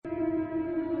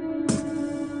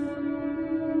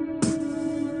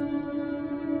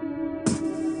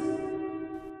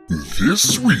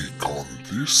This week on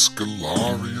This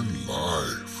Galarian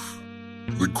Life,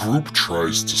 the group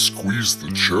tries to squeeze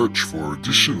the church for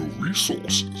additional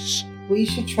resources. We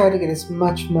should try to get as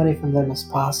much money from them as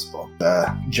possible.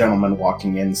 The gentleman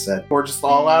walking in said, "We're just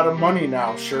all out of money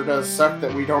now. Sure does suck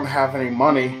that we don't have any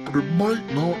money." But it might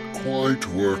not quite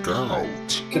work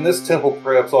out. Can this temple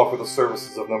perhaps offer the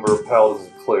services of a number of paladins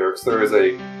and clerics? There is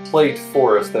a plate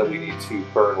forest that we need to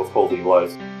burn with holy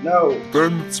light. No.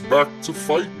 Then it's back to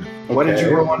fighting. What did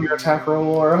you roll on your attack roll,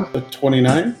 Laura? A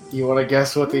 29? You want to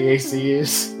guess what the AC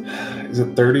is? Is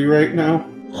it 30 right now?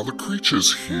 Are the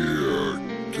creatures here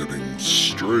getting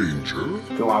stranger?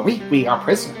 Who are we? We are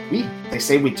prisoners. They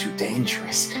say we too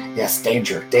dangerous. Yes,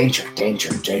 danger, danger,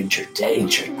 danger, danger,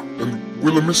 danger. And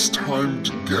will a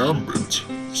mistimed gambit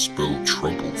spell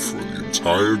trouble for the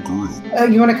entire group?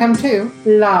 You want to come too,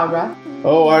 Lara?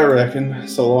 Oh, I reckon.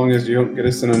 So long as you don't get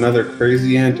us in another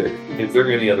crazy antic. Is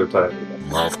there any other time for that?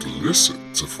 We'll have to listen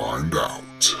to find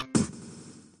out.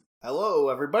 Hello,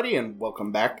 everybody, and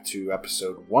welcome back to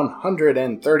episode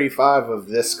 135 of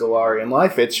This Galarian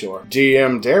Life. It's your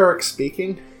GM Derek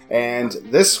speaking, and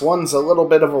this one's a little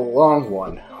bit of a long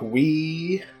one.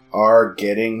 We are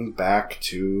getting back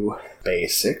to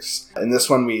basics. In this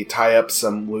one, we tie up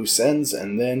some loose ends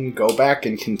and then go back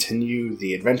and continue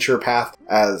the adventure path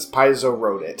as Paizo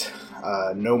wrote it.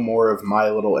 No more of my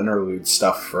little interlude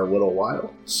stuff for a little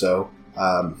while, so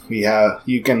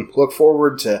you can look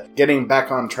forward to getting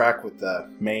back on track with the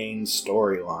main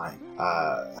storyline.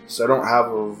 So I don't have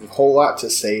a whole lot to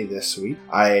say this week.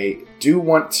 I do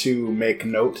want to make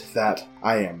note that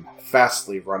I am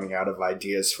fastly running out of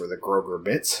ideas for the Groger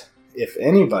bits. If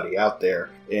anybody out there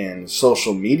in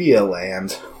social media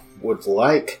land would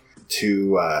like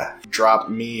to drop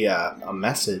me a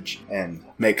message and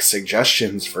make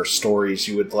suggestions for stories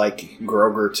you would like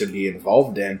Groger to be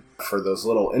involved in for those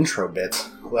little intro bits,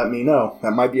 let me know.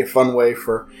 That might be a fun way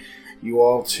for you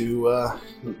all to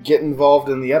get involved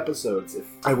in the episodes.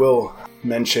 I will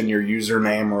mention your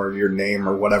username or your name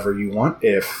or whatever you want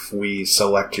if we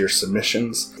select your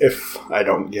submissions. If I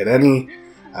don't get any,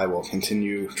 I will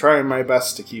continue trying my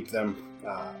best to keep them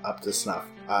up to snuff.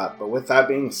 But with that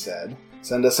being said,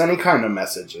 send us any kind of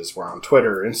messages. We're on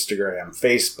Twitter, Instagram,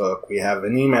 Facebook. We have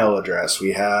an email address.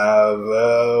 We have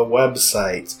a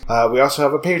website. We also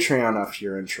have a Patreon if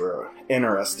you're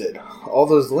interested. All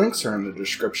those links are in the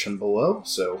description below,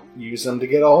 so use them to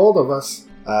get a hold of us.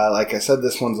 Like I said,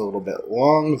 this one's a little bit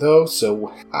long, though,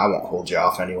 so I won't hold you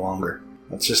off any longer.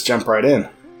 Let's just jump right in.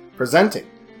 Presenting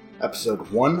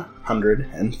episode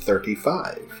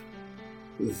 135,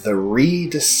 The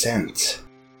Redescent.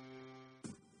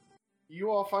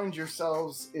 You all find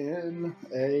yourselves in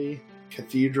a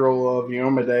cathedral of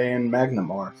Iomedae and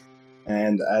Magnamar,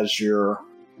 and as you're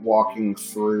walking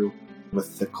through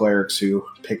with the clerics who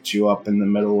picked you up in the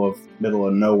middle of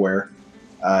nowhere,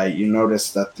 you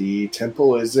notice that the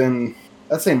temple is in,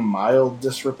 let's say, mild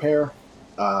disrepair.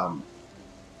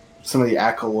 Some of the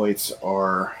acolytes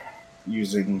are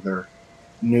using their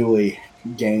newly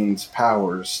gained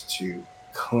powers to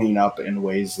clean up in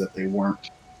ways that they weren't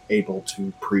able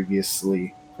to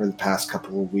previously for the past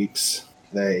couple of weeks.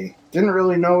 They didn't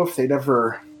really know if they'd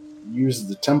ever use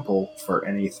the temple for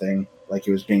anything like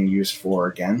it was being used for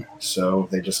again, so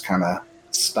they just kind of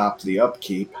stopped the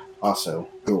upkeep. Also,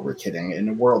 who were kidding? In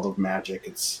a world of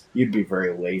magic, you'd be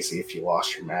very lazy if you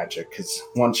lost your magic, because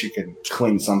once you can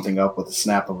clean something up with a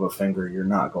snap of a finger, you're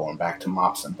not going back to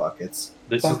mops and buckets.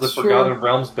 This is the Forgotten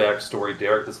Realms backstory,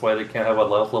 Derek. That's why they can't have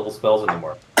level spells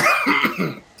anymore.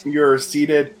 You're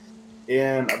seated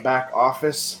in a back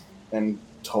office and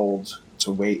told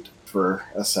to wait for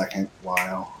a second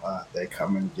while they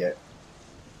come and get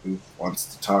who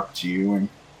wants to talk to you. And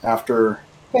after...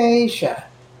 Beisha,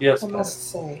 Yes, I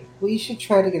must say, we should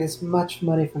try to get as much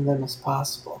money from them as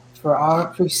possible for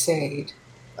our crusade.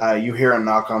 You hear a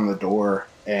knock on the door,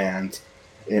 and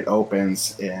it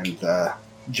opens, and the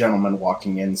gentleman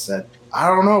walking in said, "I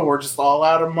don't know, we're just all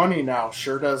out of money now.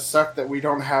 Sure does suck that we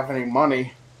don't have any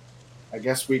money. I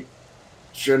guess we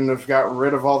shouldn't have got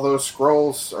rid of all those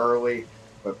scrolls early,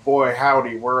 but boy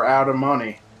howdy, we're out of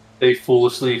money." They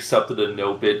foolishly accepted a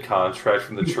no-bid contract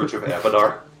from the Church of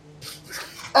Abadar.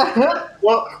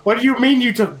 Well, what do you mean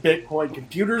you took Bitcoin?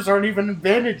 Computers aren't even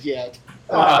invented yet.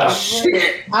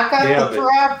 Shit. I got Damn the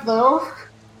draft, though.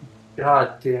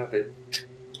 God damn it.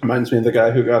 Reminds me of the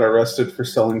guy who got arrested for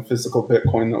selling physical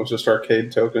Bitcoin that was just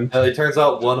arcade token. And it turns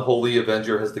out one Holy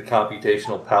Avenger has the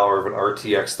computational power of an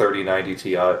RTX 3090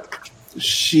 Ti.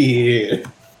 Shit.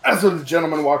 As the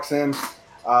gentleman walks in,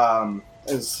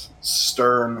 is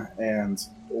stern and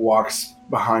walks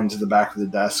behind to the back of the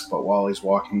desk, but while he's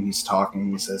walking, he's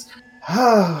talking. He says,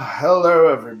 Hello,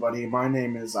 everybody. My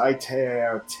name is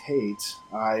Itair Tate.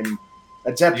 I'm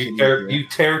a deputy here. You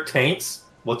tear taints?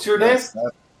 What's your Yes, name?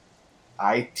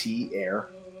 Itair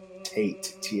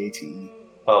Tate. T-A-T-E.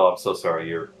 Oh, I'm so sorry.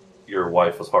 Your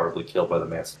wife was horribly killed by the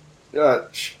master.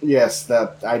 Yes,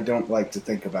 that I don't like to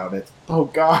think about it. Oh,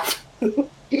 God.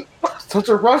 Such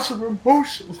a rush of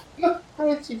emotion.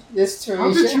 How did you do this, Teresia?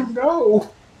 How did you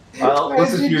know? How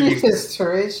did you do this,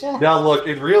 Teresia? Now, look,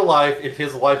 in real life, if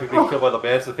his wife had been killed by the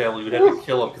Manson family, we'd have to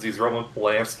kill him because he's Roman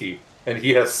Polanski, and he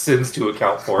has sins to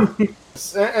account for.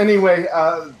 Anyway,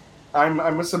 I'm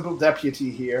a simple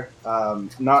deputy here,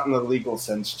 not in the legal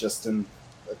sense, just in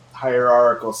the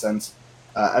hierarchical sense.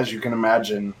 As you can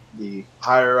imagine, the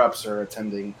higher-ups are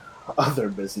attending other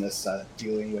business,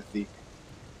 dealing with the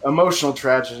emotional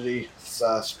tragedy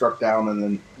struck down and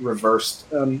then reversed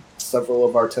several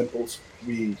of our temples.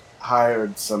 We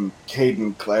hired some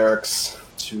Caden clerics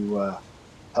to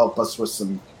help us with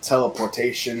some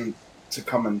teleportation to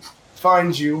come and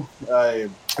find you.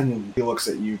 And he looks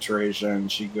at you, Teresia,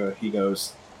 and he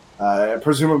goes,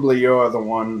 presumably you're the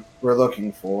one we're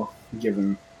looking for,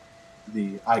 given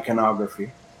the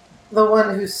iconography. The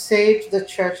one who saved the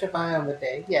Church of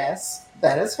Iomedae. Yes,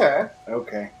 that is her.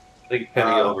 Okay. I think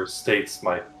Penny overstates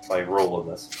my role in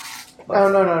this. Oh,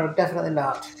 no, definitely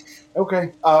not.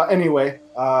 Okay. Anyway,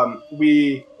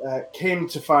 we came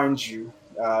to find you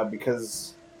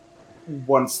because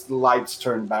once the lights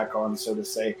turned back on, so to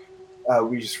say,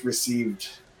 we just received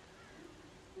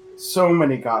so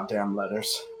many goddamn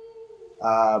letters.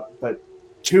 But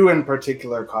two in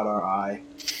particular caught our eye.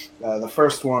 The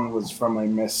first one was from a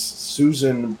Miss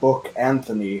Susan Book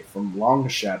Anthony from Long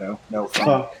Shadow. No,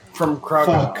 from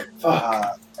Krog.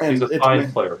 He's a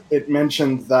fine player. It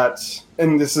mentioned that,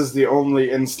 and this is the only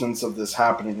instance of this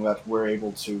happening that we're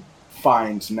able to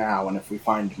find now, and if we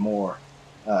find more,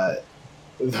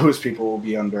 those people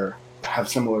will have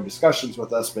similar discussions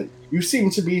with us, but you seem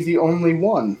to be the only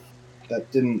one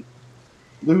that didn't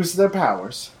lose their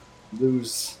powers,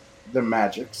 lose their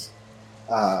magics.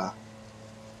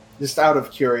 Just out of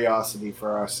curiosity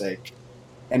for our sake.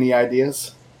 Any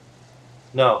ideas?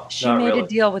 No, She not made really. a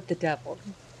deal with the devil.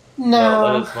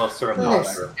 No. That is most certainly not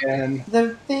Listen. true. And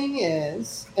The thing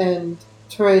is, and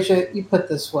Teresia, you put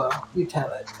this well. You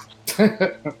tell it.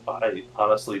 I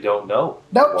honestly don't know.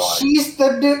 No, why. she's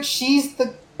the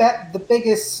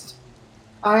biggest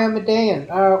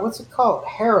Iomedaean. What's it called?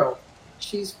 Herald.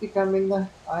 She's becoming the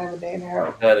Iomedaean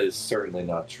Herald. That is certainly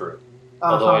not true.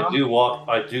 Although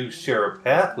I do share a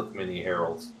path with many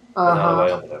heralds. But not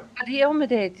of Iomedae. But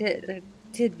Iomedae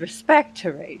did respect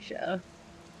Teresia.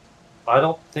 I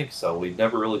don't think so. We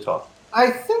never really talked.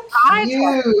 I think I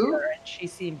talked to you. her and she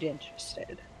seemed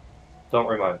interested. Don't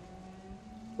remind me.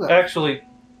 Look, Actually,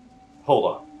 hold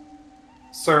on.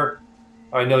 Sir,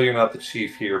 I know you're not the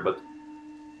chief here, but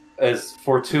as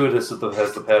fortuitous as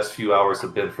the past few hours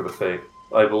have been for the Faith,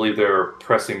 I believe there are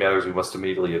pressing matters we must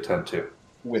immediately attend to.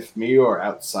 with me or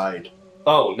outside?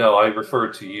 Oh, no, I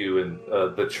referred to you and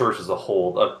the church as a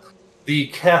whole. The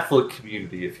Catholic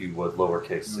community, if you would,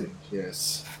 lowercase c.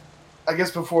 Yes. I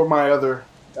guess before my other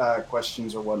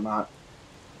questions or whatnot,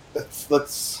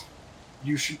 let's.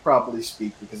 You should probably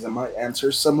speak because it might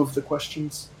answer some of the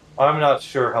questions. I'm not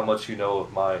sure how much you know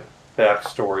of my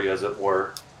backstory, as it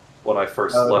were, when I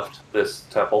first left this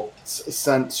temple. It's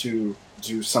sent to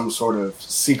do some sort of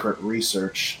secret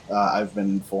research, I've been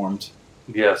informed.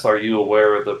 Yes, are you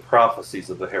aware of the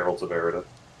prophecies of the Heralds of Eridan?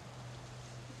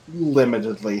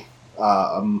 Limitedly.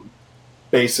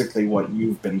 Basically what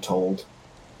you've been told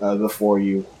before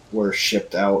you were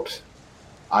shipped out.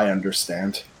 I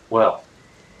understand. Well,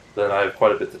 then I have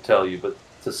quite a bit to tell you, but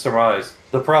to surmise,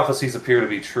 the prophecies appear to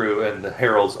be true, and the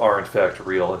heralds are in fact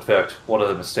real. In fact, one of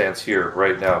them stands here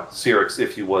right now. Cyrix,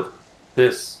 if you would.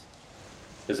 This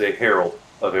is a herald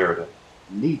of Eridan.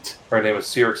 Neat. Her name is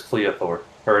Cyrix Cleothor.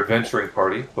 Her adventuring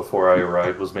party, before I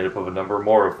arrived, was made up of a number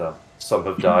more of them. Some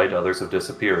have died, others have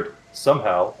disappeared.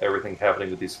 Somehow, everything happening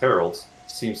with these heralds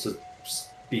seems to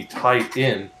be tied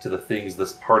in to the things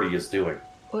this party is doing.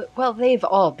 Well, they've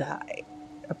all died,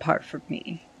 apart from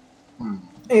me.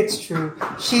 It's true.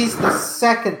 She's the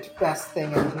second best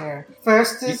thing in here.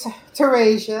 First is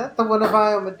Teresia, the one of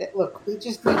Iomedae. Look, we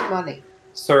just need money.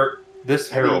 Sir, this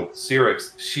herald,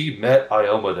 Cyrix, she met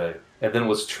Iomedae and then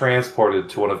was transported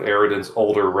to one of Eridan's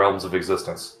older realms of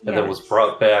existence, and then was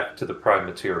brought back to the prime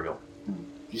material.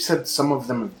 You said some of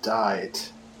them have died.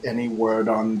 Any word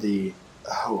on the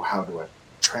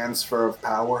transfer of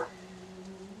power?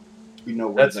 You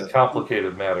know That's a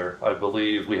complicated matter. I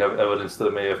believe we have evidence that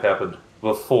it may have happened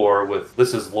before with,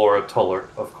 this is Laura Tuller,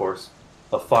 of course.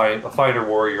 A finer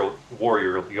warrior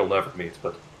you'll never meet,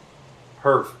 but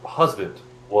her husband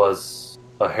was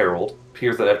a herald.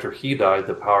 Appears that after he died,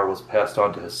 the power was passed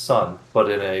on to his son, but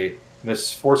in a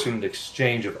misfortunate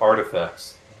exchange of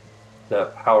artifacts,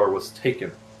 that power was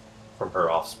taken from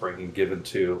her offspring and given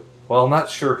to, well, I'm not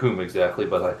sure whom exactly,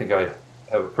 but I think I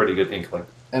have a pretty good inkling.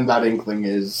 And that inkling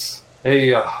is...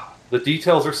 The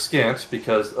details are scant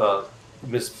because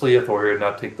Miss Pleathor did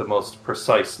not take the most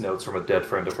precise notes from a dead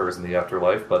friend of hers in the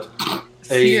afterlife, but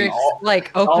Sirix,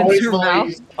 opens her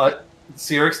mouth.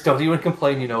 Sirix, don't even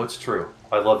complain, you know it's true.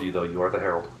 I love you, though. You are the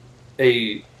Herald.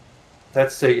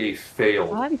 Let's say a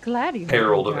failed I'm glad you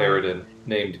Herald of Eridan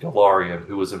named Galarian,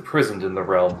 who was imprisoned in the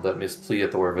realm that Miss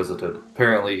Pleathor visited.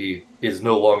 Apparently he is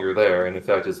no longer there, and in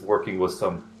fact is working with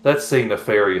some, let's say,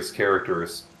 nefarious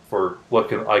characters for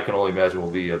what I can only imagine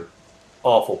will be an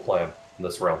awful plan in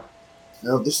this realm.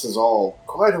 No, this is all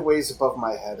quite a ways above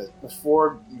my head.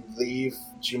 Before you leave,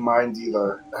 do you mind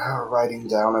either writing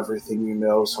down everything you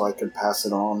know so I can pass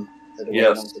it on? That way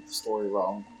I don't get the story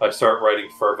wrong. I start writing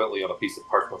fervently on a piece of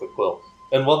parchment with a quill.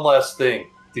 And one last thing,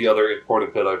 the other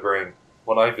important bit I bring.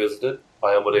 When I visited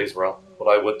Iomede's realm, when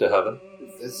I went to heaven,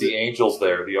 the angels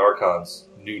there, the Archons,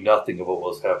 knew nothing of what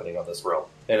was happening on this realm.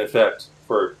 And in fact,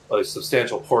 for a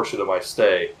substantial portion of my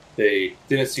stay, they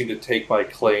didn't seem to take my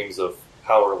claims of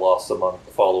power loss among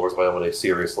the followers of Iomede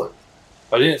seriously.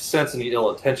 I didn't sense any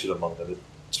ill intention among them. It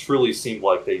truly seemed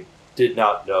like they did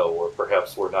not know, or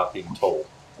perhaps were not being told.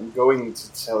 I'm going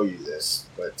to tell you this,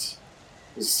 but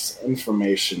this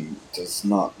information does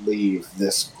not leave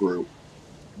this group.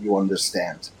 You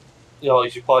understand? You know, you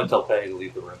should probably tell Penny to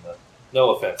leave the room then.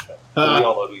 No offense, Penny. We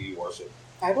all know who you worship.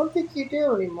 I don't think you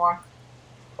do anymore.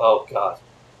 Oh, God.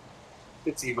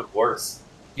 It's even worse.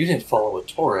 You didn't follow a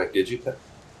Torag, did you, Penny?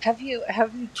 Have you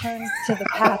turned to the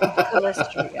path of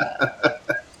Calistria?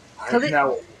 I'm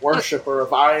now a worshipper of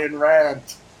Ayn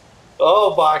Rand.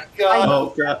 Oh, my God.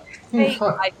 Oh, God. Hey,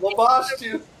 I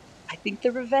think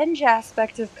the revenge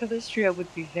aspect of Calistria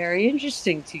would be very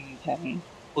interesting to you, Penny.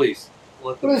 Please.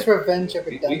 What has revenge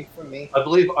ever done for me? I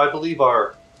believe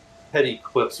our petty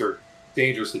quips are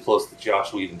dangerously close to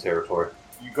Josh Whedon territory.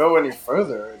 If you go any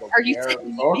further, it'll Are be you Aaron saying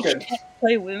you Morgan. can't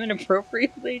play women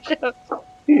appropriately, Jeff?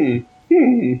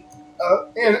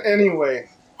 Anyway,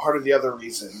 part of the other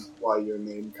reason why your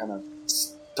name kind of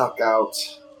stuck out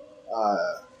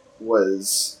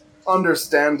was,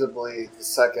 understandably, the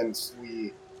second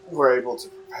we were able to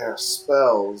prepare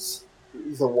spells,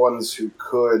 the ones who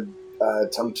could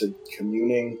attempted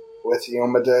communing with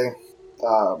Iomedae.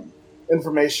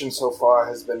 Information so far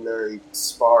has been very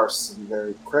sparse and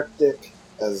very cryptic,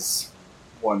 as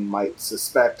one might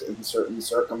suspect in certain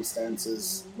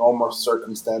circumstances, normal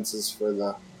circumstances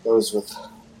for those with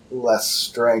less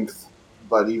strength,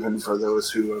 but even for those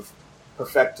who have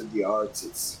perfected the arts,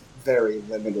 it's very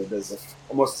limited,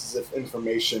 almost as if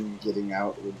information getting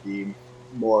out would be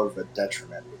more of a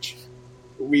detriment, which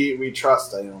we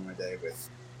trust Iomedae with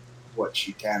what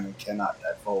she can and cannot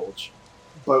divulge.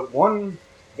 But one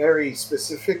very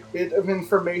specific bit of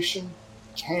information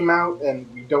came out, and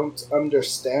we don't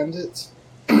understand it.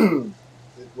 It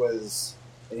was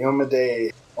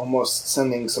Iomedae almost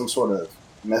sending some sort of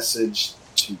message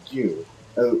to you.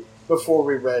 Before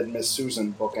we read Miss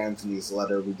Susan Book Anthony's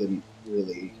letter, we didn't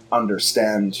really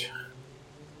understand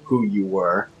who you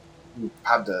were. We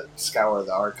had to scour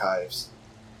the archives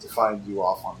to find you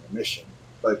off on the mission.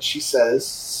 But she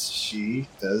says she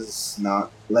does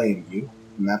not blame you,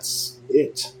 and that's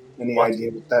it. Any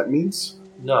idea what that means?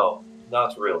 No,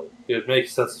 not really. It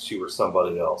makes sense that she were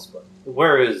somebody else, but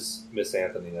where is Miss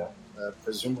Anthony now?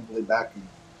 Presumably back in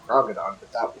Krogadon,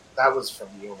 but that was from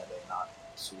Iomedae, not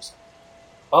Susan.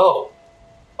 Oh,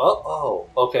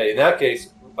 okay. In that case,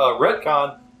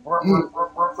 retcon.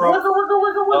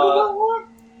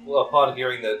 Upon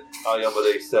hearing that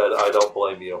Iomedae said, "I don't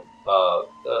blame you,"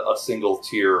 a single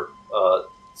tear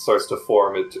starts to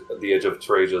form at the edge of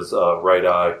Teresa's right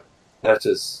eye. That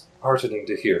is heartening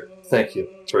to hear. Thank you.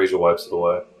 Teresa wipes it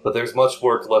away. But there's much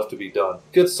work left to be done.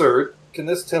 Good sir, can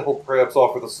this temple perhaps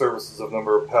offer the services of a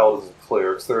number of paladins and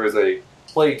clerics? There is a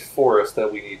plagued forest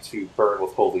that we need to burn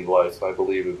with holy lights, and I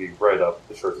believe it would be right up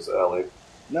the church's alley.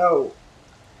 No.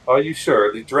 Are you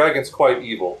sure? The dragon's quite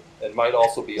evil, and might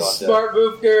also be undead. Smart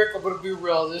move, Derek. I'm going to be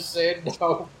real. Just saying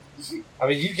no. I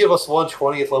mean, you give us one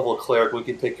 20th level cleric, we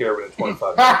can take care of it in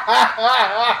 25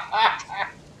 minutes.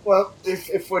 Well,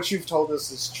 if what you've told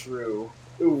us is true,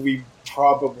 we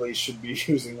probably should be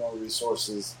using our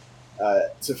resources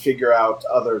to figure out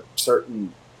other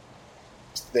certain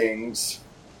things.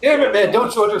 Damn it, man,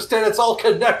 don't you understand? It's all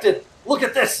connected. Look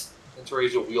at this! And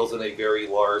Teresa wheels in a very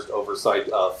large, oversized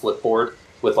flipboard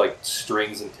with, like,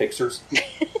 strings and pictures.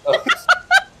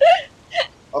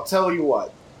 I'll tell you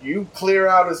what. You clear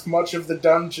out as much of the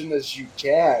dungeon as you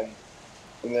can,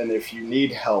 and then if you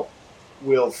need help,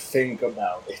 we'll think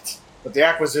about it. But the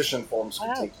acquisition forms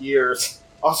could take years.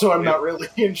 Also, I'm not really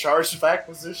in charge of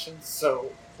acquisitions,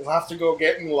 so we'll have to go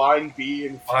get in line B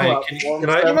and fill out forms. Can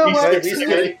I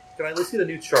at least get a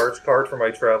new charge card for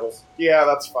my travels? Yeah,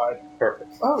 that's fine.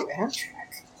 Perfect. Oh,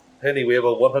 Amtrak. Henny, we have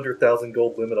a 100,000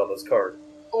 gold limit on this card.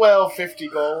 Well, 50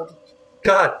 gold.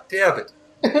 God damn it!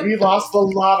 We lost a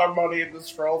lot of money in the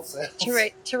scroll sales.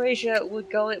 Teresia,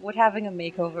 would having a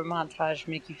makeover montage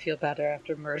make you feel better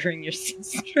after murdering your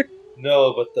sister?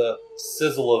 No, but the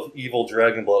sizzle of evil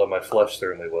dragon blood on my flesh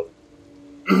certainly would.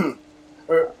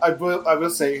 I will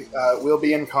say, we'll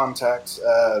be in contact.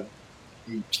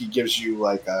 He gives you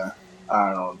like I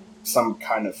don't know, some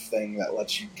kind of thing that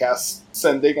lets you cast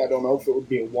sending. I don't know if it would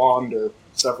be a wand or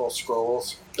several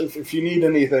scrolls. If you need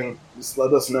anything, just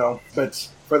let us know. But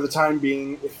for the time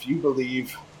being, if you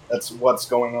believe that's what's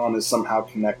going on is somehow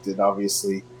connected,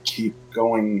 obviously keep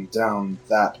going down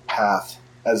that path.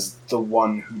 As the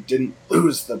one who didn't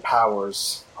lose the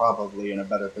powers, probably in a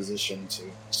better position to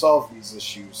solve these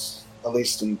issues, at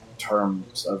least in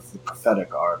terms of the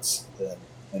prophetic arts, than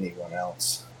anyone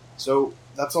else. So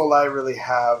that's all I really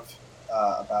have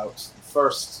about the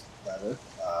first letter.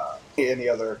 Any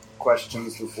other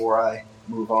questions before I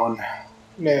move on?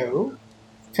 No.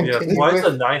 Yeah, why does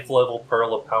a 9th level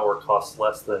Pearl of Power cost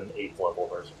less than 8th level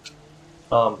version?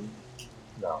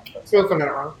 No. That's You're looking at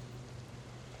it wrong.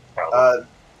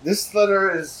 This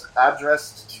letter is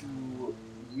addressed to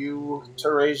you,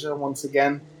 Teresia, once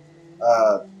again.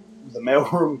 The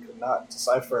mailroom could not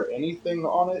decipher anything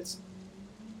on it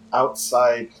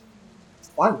outside.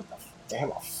 Why would they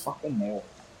have a fucking mailroom?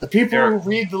 The people who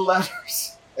read the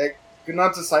letters could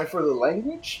not decipher the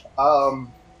language.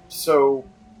 So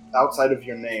outside of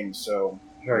your name, so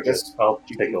I guess I'll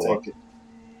take a look.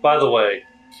 By the way,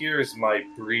 here's my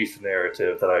brief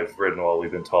narrative that I've written while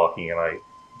we've been talking, and I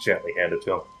gently hand it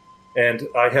to him. And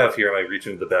I have here, and I reach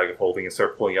into the bag of holding and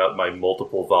start pulling out my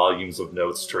multiple volumes of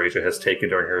notes Teresia has taken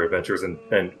during her adventures and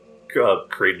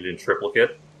created in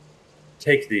triplicate.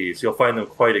 Take these. You'll find them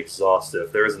quite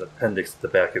exhaustive. There is an appendix at the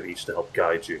back of each to help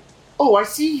guide you. Oh, I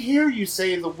see here you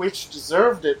say the witch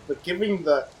deserved it, but giving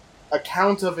the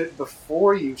account of it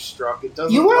before you struck, it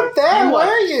doesn't... You weren't there,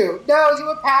 were you? No, you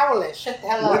were powerless. Shut the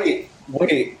hell up.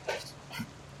 Wait.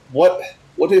 What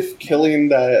if killing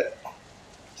that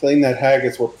hag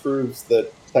is what proves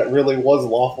that really was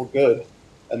lawful good,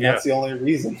 and that's the only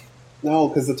reason? No,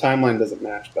 because the timeline doesn't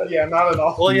match. But yeah, not at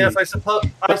all. Well, yes, I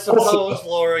suppose,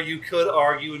 Laura, you could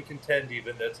argue and contend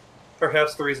even that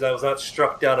perhaps the reason I was not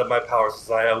struck down of my powers is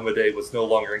Iomedae was no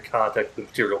longer in contact with the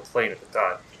material plane at the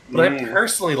time. But I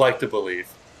personally like to believe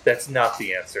that's not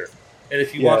the answer. And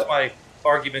if you want my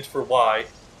argument for why,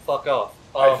 fuck off.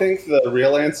 I think the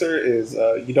real answer is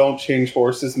you don't change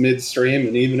horses midstream,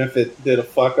 and even if it did a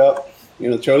fuck up,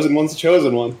 the chosen one's the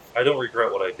chosen one. I don't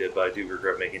regret what I did, but I do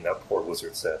regret making that poor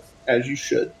wizard sad. As you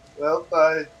should. Well,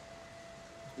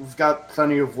 we've got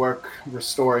plenty of work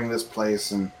restoring this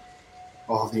place and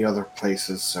all the other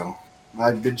places, so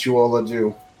I bid you all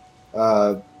adieu.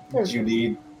 Do you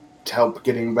need help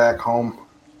getting back home?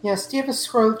 Yes, do you have a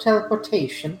scroll of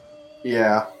teleportation?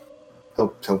 Yeah.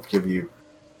 He'll give you...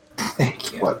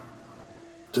 Thank you. What?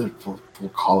 We'll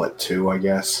call it 2, I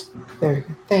guess. Very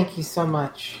good. Thank you so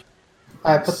much.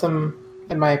 I put them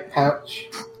in my pouch.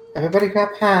 Everybody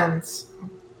grab hands.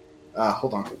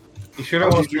 Hold on. You sure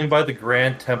don't want to swing by the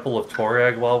Grand Temple of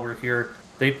Torag while we're here?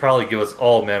 They'd probably give us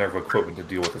all manner of equipment to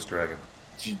deal with this dragon.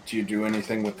 Do you do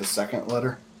anything with the second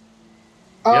letter?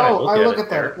 Oh, yeah, I look at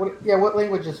that. What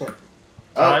language is it?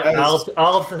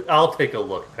 I'll take a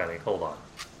look, Penny. Hold on.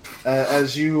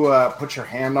 As you put your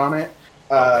hand on it,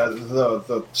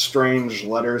 the strange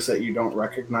letters that you don't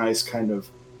recognize kind of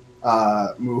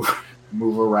move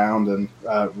around and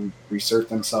reinsert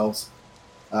themselves.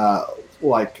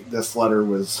 Like this letter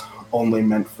was only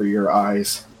meant for your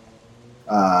eyes.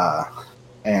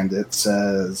 And it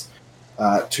says,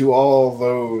 to all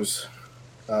those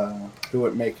who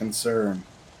it may concern,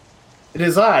 it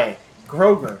is I,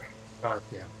 Grover. God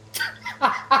damn.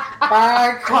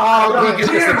 I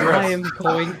am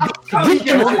going to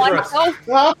kill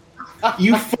myself.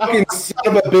 You fucking son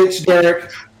of a bitch,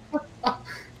 Derek.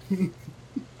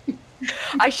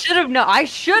 I should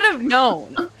have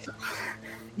known.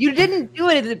 You didn't do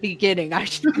it at the beginning. I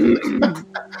should.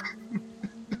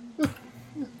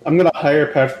 I'm gonna hire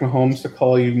Patrick Mahomes to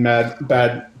call you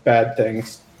bad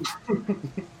things.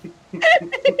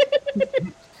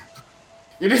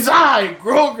 It is I,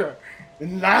 Groger,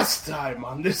 and last time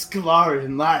on this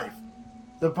Galarian life,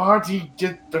 the party,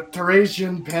 the Teresia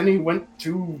and Penny went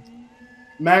to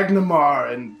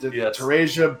Magnamar, and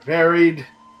Teresia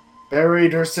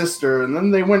buried her sister, and then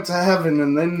they went to heaven,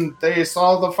 and then they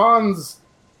saw the Fawns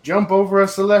jump over a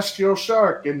celestial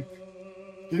shark, and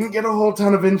didn't get a whole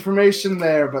ton of information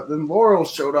there, but then Laurel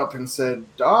showed up and said,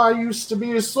 I used to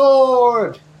be a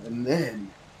sword! And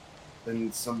then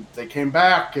they came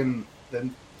back, and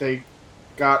then they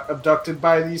got abducted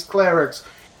by these clerics,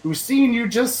 whose scene you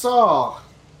just saw.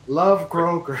 Love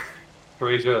Kroger.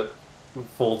 Teresia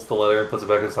folds the letter and puts it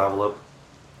back in its envelope.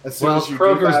 Well,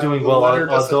 Kroger's doing well,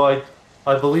 although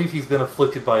I believe he's been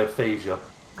afflicted by aphasia.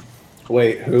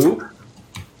 Wait, who?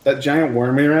 That giant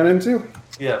worm he ran into?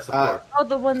 Yes, of course. Oh,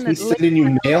 the one that He's sending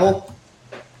you mail?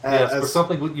 Yes, or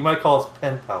something you might call his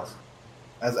pen pals.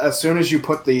 As soon as you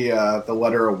put the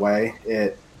letter away,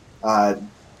 it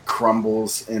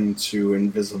crumbles into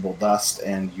invisible dust,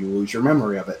 and you lose your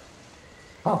memory of it.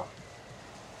 Oh.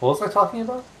 What was I talking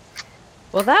about?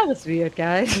 Well, that was weird,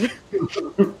 guys.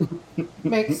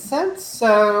 Makes sense.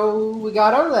 So we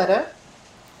got our letter.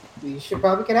 We should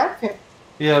probably get out of here.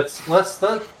 Yeah,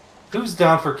 who's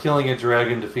down for killing a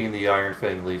dragon, defeating the Iron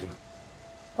Fang Legion?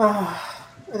 I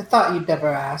thought you'd never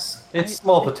ask. It's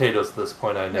small potatoes at this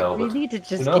point, I know. We but need to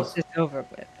just who get knows? this over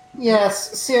with.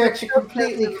 Yes, Syrinx, you're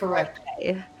completely correct.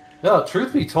 No,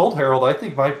 truth be told, Harold, I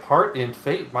think my part in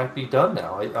fate might be done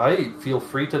now. I feel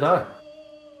free to die.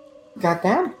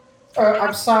 Goddamn.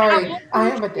 I'm sorry. I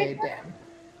am a day damn.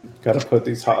 Gotta put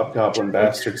these hobgoblin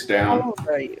bastards down. How old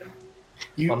are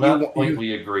you? On that point,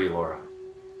 we agree, Laura.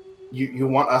 You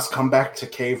want us come back to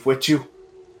cave with you?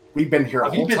 We've been here.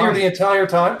 Have you been here the entire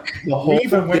time? The whole We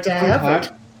even went to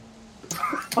heaven.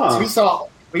 Huh.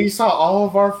 We saw all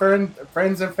of our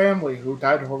friends and family who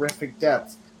died horrific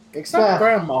deaths, except Yeah.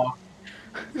 Grandma.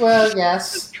 Well,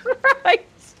 yes. Right.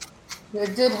 I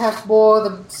did have more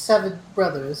than 7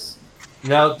 brothers.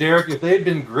 Now, Derek, if they had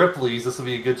been Grippleys, this would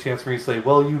be a good chance for me to say,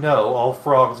 well, all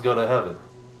frogs go to heaven.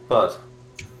 But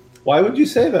Why would you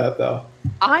say that, though?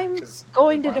 I'm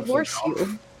going to divorce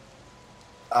you.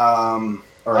 All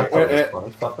right.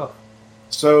 Fuck up.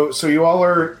 So you all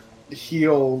are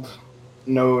healed.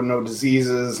 No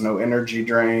diseases. No energy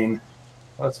drain.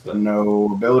 That's good. No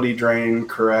ability drain.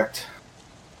 Correct.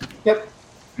 Yep.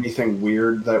 Anything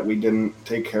weird that we didn't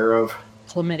take care of?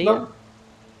 Chlamydia. Nope.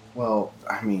 Well,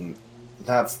 I mean,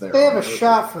 that's there. They have a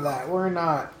shot for that. We're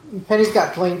not. Penny's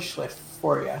got Blainsliff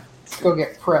for you. Let's go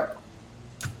get prep.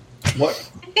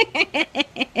 What?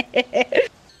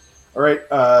 All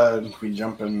right. We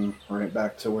jumping right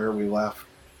back to where we left.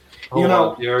 Hold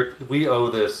on, Derek, we owe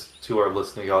this to our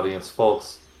listening audience,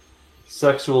 folks.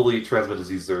 Sexually transmitted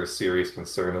diseases are a serious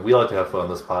concern, and we like to have fun on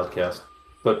this podcast.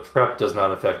 But PrEP does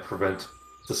not, in fact, prevent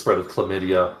the spread of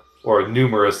chlamydia or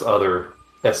numerous other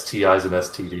STIs and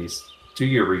STDs. Do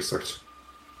your research.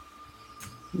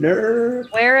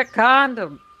 Nerd. Wear a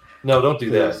condom. No, don't do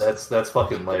that. That's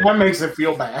fucking lame. That makes it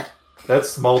feel bad. That's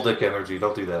small dick energy.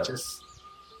 Don't do that.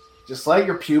 Just light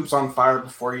your pubes on fire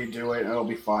before you do it, and it'll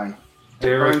be fine. It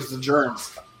Derek, burns the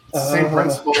germs. It's the same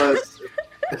principle as...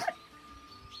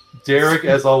 Derek,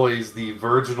 as always, the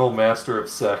virginal master of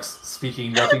sex,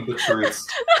 speaking nothing but truths.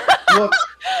 Look,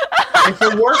 if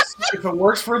it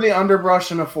works for the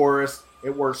underbrush in a forest,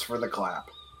 it works for the clap.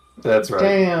 That's right.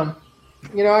 Damn.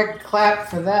 I could clap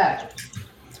for that.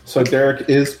 So Derek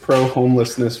is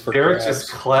pro-homelessness for Derek crabs.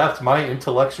 just clapped my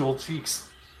intellectual cheeks.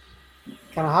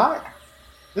 Kind of hot.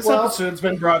 This Well- episode's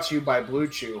been brought to you by Blue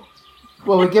Chew.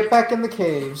 Well, we get back in the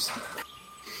caves.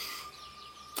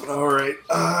 Alright,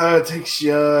 it takes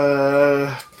you,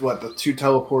 the 2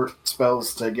 teleport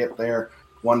spells to get there.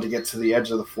 1 to get to the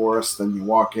edge of the forest, then you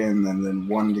walk in, and then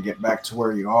 1 to get back to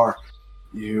where you are.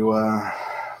 You,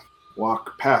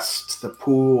 walk past the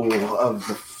pool of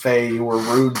the Fae you were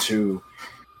rude to,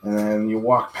 and then you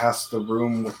walk past the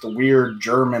room with the weird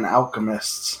German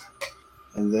alchemists,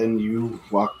 and then you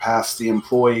walk past the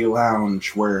employee lounge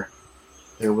where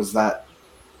there was that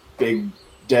big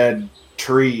dead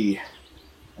tree,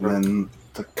 and then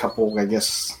the couple, I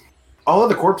guess, all of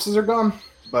the corpses are gone,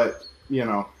 but,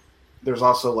 there's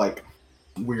also,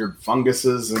 weird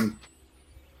funguses and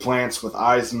plants with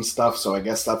eyes and stuff, so I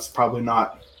guess that's probably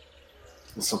not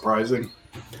surprising.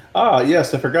 Ah,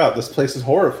 yes, I forgot. This place is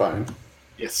horrifying.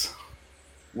 Yes.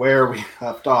 Where we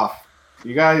left off.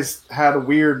 You guys had a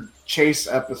weird chase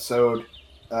episode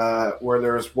where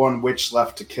there was 1 witch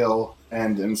left to kill,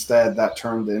 and instead that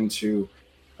turned into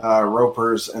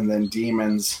ropers and then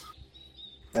demons.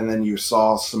 And then you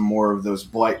saw some more of those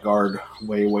Blight Guard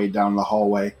way down the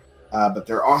hallway. But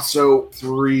there are also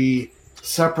 3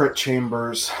 separate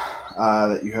chambers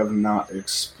that you have not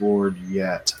explored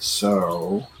yet.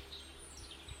 So,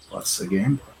 What's the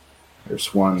game?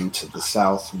 There's one to the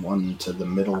south, one to the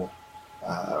middle,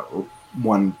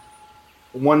 one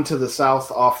to the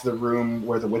south off the room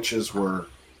where the witches were,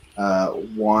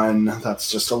 one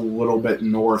that's just a little bit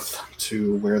north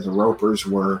to where the ropers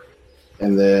were,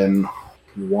 and then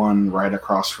one right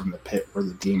across from the pit where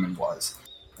the demon was.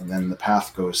 And then the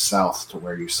path goes south to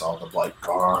where you saw the Blight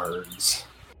Guards.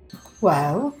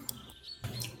 Well,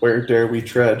 Where dare we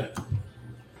tread?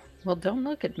 Well, don't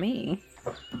look at me.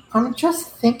 I'm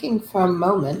just thinking for a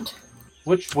moment.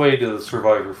 Which way did the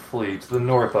survivor flee? To the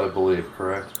north, I believe,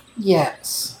 correct?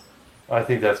 Yes. I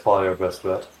think that's probably our best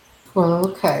bet. Well,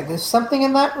 okay. There's something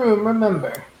in that room,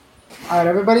 remember. Alright,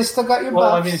 everybody still got your Well,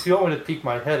 buffs? I mean, if you want me to peek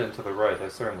my head into the right, I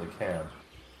certainly can.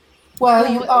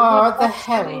 Well, you What are the buffs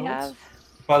do we herald. have?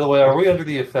 By the way, are we under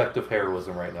the effect of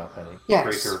heroism right now, Penny? Yes.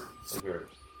 Breaker, or-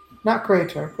 Not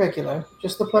greater, regular.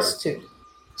 Just the +2.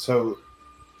 So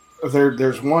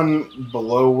there's one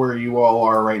below where you all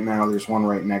are right now, there's one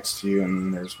right next to you, and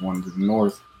then there's one to the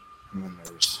north, and then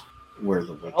there's where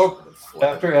the witch Oh, would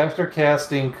fled. After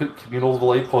casting Communal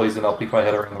Delay Poison, I'll peek my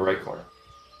head around the right corner.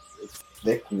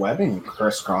 Thick webbing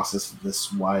crisscrosses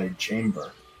this wide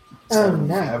chamber. Oh, So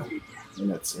no. heavy in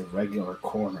its irregular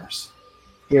corners.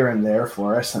 Here and there,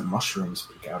 fluorescent mushrooms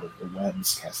peek out of the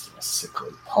webs, casting a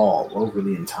sickly pall over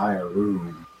the entire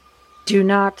room. Do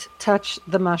not touch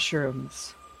the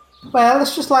mushrooms. Well,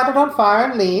 let's just light it on fire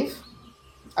and leave.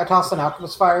 I toss an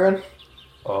alchemist fire in.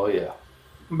 Oh, yeah.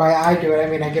 By I do it, I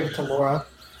mean I give it to Laura.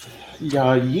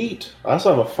 Yeah, yeet. I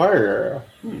also have a fire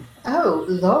arrow. Oh,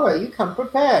 Laura, you come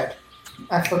prepared.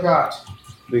 I forgot.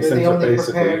 These You're the things are only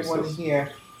basically prepared one useless.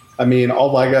 here. I mean,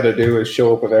 all I gotta do is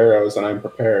show up with arrows and I'm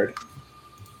prepared.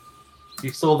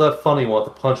 You sold that funny one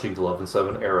with the punching glove instead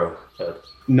of an arrow head.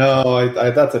 No, I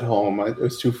that's at home. It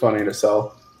was too funny to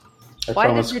sell. I Why did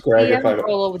promised the Greg if I... DM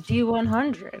roll a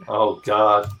D100? Oh,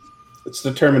 God. It's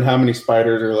determined how many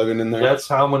spiders are living in there. That's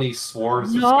how many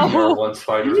swarms of No. CR1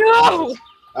 spiders. No!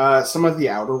 Some of the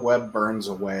outer web burns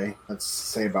away. Let's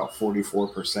say about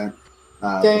 44%.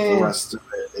 But Dang. the rest of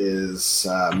it is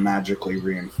magically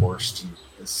reinforced and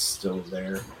is still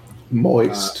there.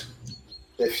 Moist.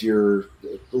 If you're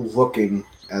looking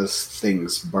as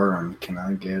things burn, can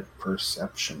I get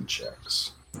perception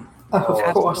checks? Of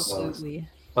Oh, course. Absolutely.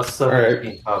 That's All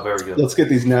 17. Oh, very good. Let's get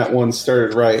these nat ones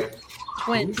started right.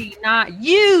 29.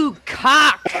 You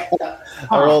cock!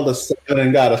 I rolled a 7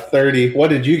 and got a 30. What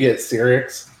did you get,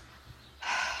 Cyrix?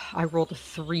 I rolled a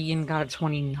 3 and got a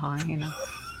 29.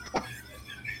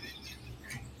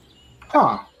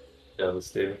 Huh.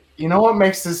 Devastating. You know what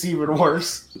makes this even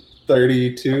worse?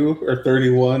 32 or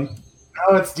 31.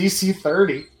 Oh, it's DC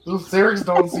 30. Those Xerix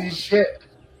don't see shit.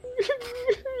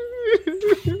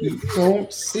 You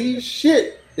don't see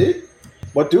shit.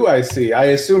 What do I see? I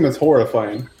assume it's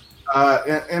horrifying.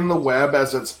 In the web,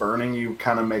 as it's burning, you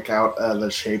kind of make out the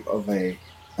shape of a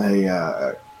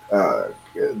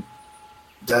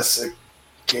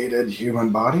desiccated human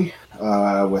body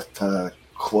with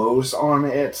clothes on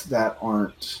it that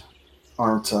aren't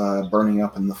burning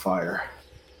up in the fire.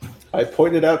 I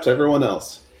pointed out to everyone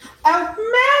else.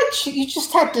 Ouch! You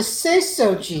just had to say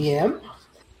so, GM.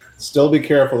 Still be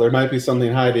careful. There might be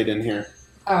something hiding in here.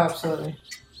 Oh, absolutely.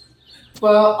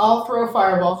 Well, I'll throw a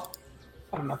fireball.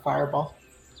 I don't know, fireball.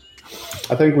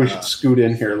 I think we should scoot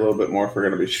in here a little bit more if we're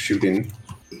going to be shooting.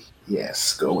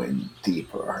 Yes, go in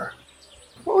deeper.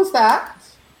 What was that?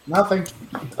 Nothing.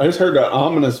 I just heard an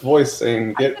ominous voice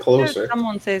saying, "Get closer."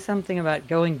 Someone say something about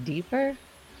going deeper?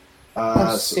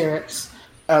 Oh, Cyrix.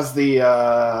 As the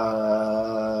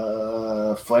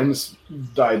flames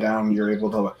die down, you're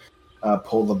able to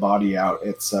pull the body out.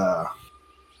 It's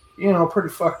pretty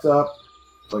fucked up,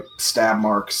 like stab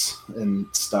marks and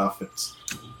stuff. It's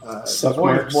Suck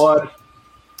devoid of marks. blood.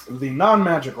 The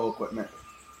non-magical equipment.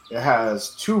 It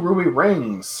has 2 ruby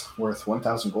rings worth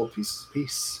 1,000 gold pieces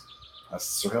apiece. A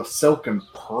silk and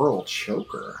pearl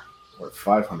choker worth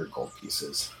 500 gold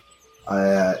pieces.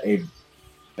 A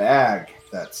bag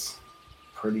that's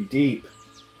pretty deep.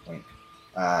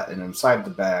 And inside the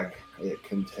bag,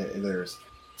 there's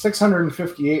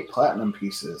 658 platinum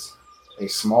pieces. A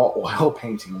small oil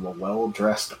painting of a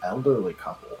well-dressed elderly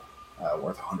couple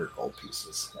worth 100 gold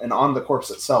pieces. And on the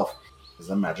corpse itself is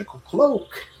a magical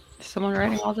cloak. Is someone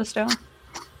writing all this down?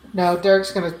 Now,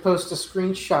 Derek's going to post a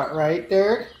screenshot, right,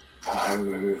 Derek?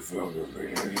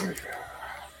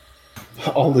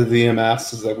 All the DM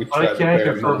asks is that we try I to can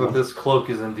bear confirm that minimum. this cloak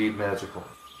is indeed magical.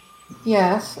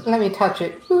 Yes. Let me touch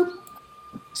it. Boop.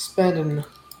 Spending...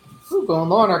 Ooh, going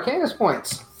low on Arcanus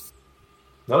points.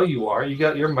 No, you are. You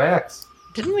got your max.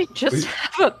 Didn't we just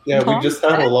have a Yeah, we long just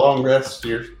had a rest? long rest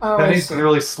here. Oh, I Penny's see.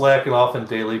 really slacking off in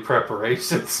daily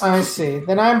preparations. I see.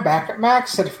 Then I'm back at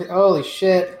max. Holy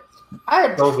shit! I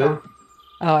had COVID.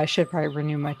 Oh, I should probably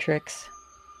renew my tricks.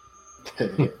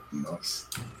 Nice.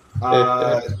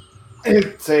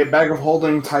 It's a bag of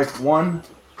holding type 1,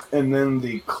 and then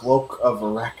the cloak of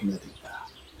arachnid.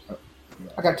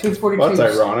 I got 242. Well,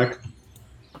 that's ironic.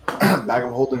 Bag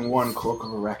of holding 1, cloak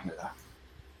of arachnid.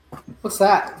 What's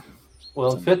that?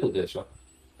 Well, in 5th edition.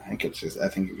 I think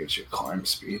it gives you climb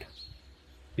speed.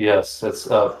 Yes, that's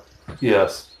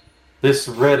yes. This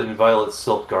red and violet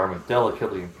silk garment,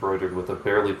 delicately embroidered with a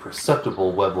barely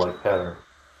perceptible web-like pattern,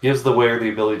 gives the wearer the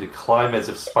ability to climb as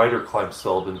if spider climb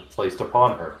spell had been placed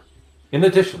upon her. In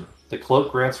addition, the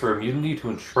cloak grants her immunity to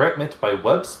entrapment by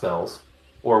web spells,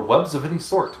 or webs of any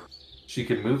sort. She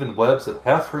can move in webs at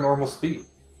half her normal speed.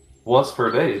 Once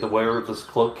per day, the wearer of this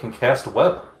cloak can cast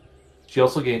web. She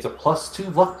also gains a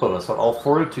 +2 luck bonus on all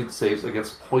fortitude saves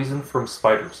against poison from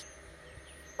spiders.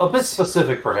 A bit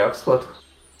specific, perhaps, but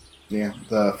Yeah,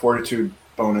 the fortitude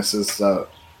bonus is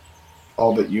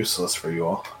all but useless for you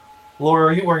all. Laura,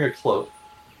 are you wearing a cloak?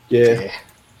 Yeah.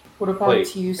 What about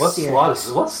Wait, you, what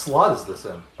Sirius? slot is this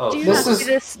in? Oh, Do you This not is- see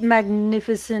this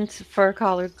magnificent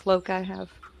fur-collared cloak I have?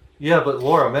 yeah, but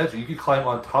Laura, imagine you could climb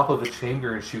on top of a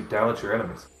chamber and shoot down at your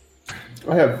enemies.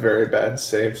 I have very bad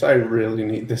saves. I really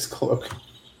need this cloak.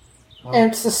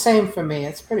 And it's the same for me.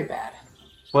 It's pretty bad.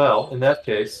 Well, in that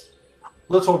case,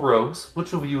 little rogues,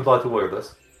 which of you would like to wear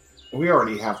this? We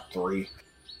already have 3.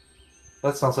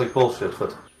 That sounds like bullshit,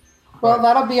 but Well,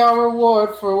 that'll be our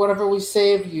reward for whatever we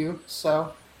saved you.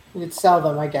 So we could sell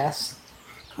them, I guess.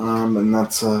 And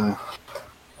that's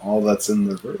all that's in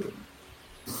the room.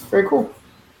 Very cool.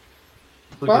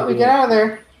 Well, we get out of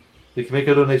there. You can make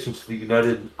a donation to the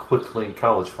United Quitling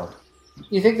College Fund.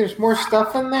 You think there's more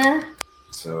stuff in there?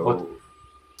 So What?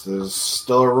 there's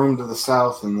still a room to the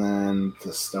south, and then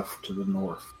the stuff to the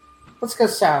north. Let's go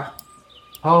south.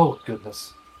 Oh,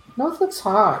 goodness. North looks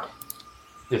hard.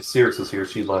 If Sirius was here,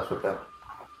 she'd laugh at that.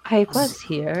 I was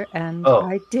here, and Oh.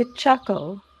 I did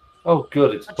chuckle. Oh,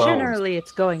 good, it's But bones. generally,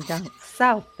 it's going down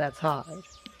south that's hard.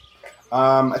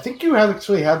 I think you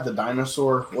actually had the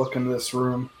dinosaur look in this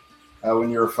room when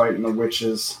you were fighting the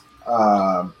witches.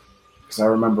 Because I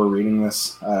remember reading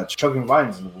this. Choking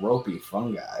vines and ropey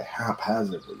fungi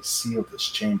haphazardly seal this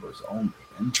chamber's only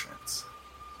entrance.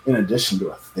 In addition to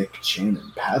a thick chain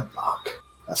and padlock,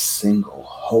 a single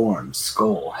horned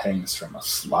skull hangs from a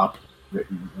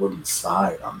slop-written wooden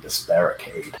side on this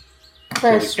barricade.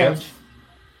 Very Holy strange.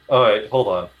 Alright, hold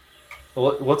on.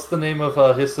 What's the name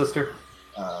of his sister?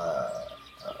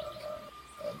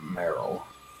 Meryl.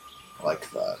 Like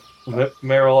that.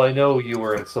 Meryl, I know you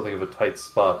were in something of a tight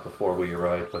spot before we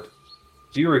arrived, but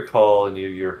do you recall any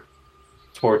of your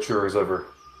torturers ever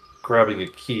grabbing a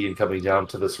key and coming down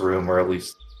to this room, or at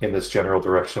least in this general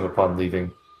direction upon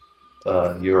leaving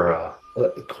your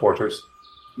quarters?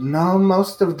 No,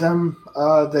 most of them,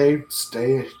 they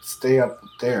stay up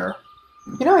there.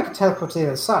 You know I can teleport to the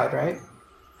other side, right?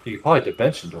 You could probably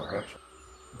dimension door, actually.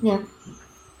 Yeah.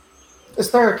 Is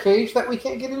there a cage that we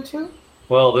can't get into?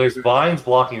 Well, there's vines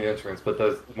blocking the entrance, but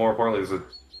more importantly, there's a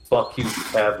fuck you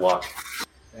padlock.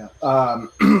 Yeah.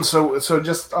 So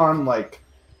just on like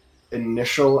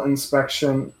initial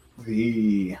inspection,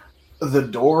 the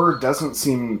door doesn't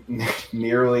seem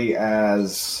nearly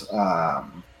as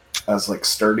like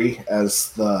sturdy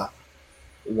as the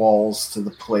walls to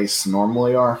the place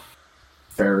normally are.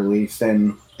 Fairly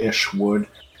thin-ish wood,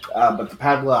 but the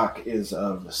padlock is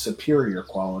of superior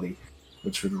quality,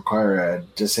 which would require a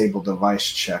disable device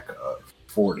check of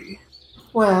 40.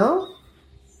 Well,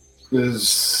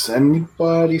 Does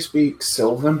anybody speak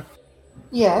Sylvan?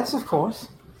 yes, of course.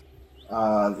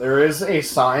 There is a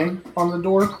sign on the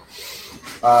door,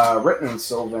 written in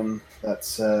Sylvan, that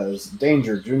says,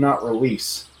 "Danger, do not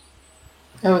release."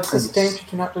 Oh, it says danger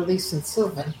to not release in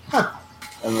Sylvan. Huh.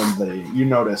 And then you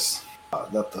notice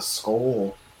that the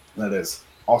skull that is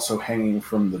also hanging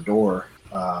from the door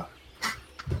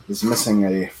is missing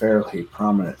a fairly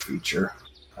prominent feature.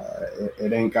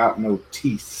 It ain't got no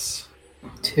teeth.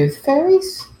 Tooth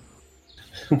fairies?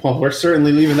 Well, we're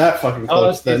certainly leaving that fucking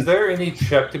close Is then. there any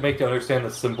check to make to understand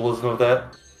the symbolism of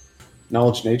that?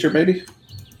 Knowledge nature, maybe?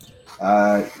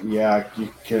 Yeah,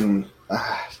 you can.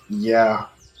 Yeah.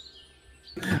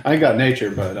 I ain't got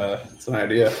nature, but it's an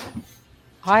idea.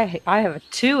 I have a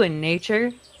 2 in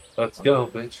nature. Let's go,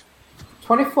 bitch.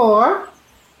 24.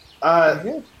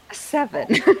 A 7.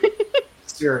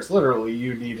 Sirius, literally,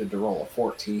 you needed to roll a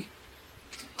 14.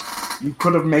 You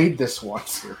could have made this one,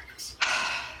 Sirius.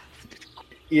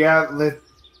 Yeah,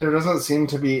 there doesn't seem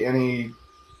to be any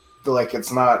like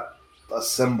it's not a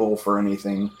symbol for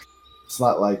anything. It's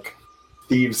not like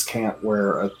thieves can't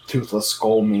wear a toothless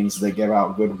skull means they give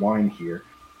out good wine here.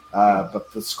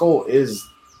 But the skull is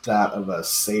that of a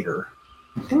satyr.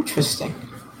 Interesting.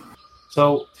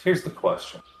 So, here's the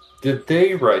question. Did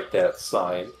they write that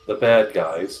sign, the bad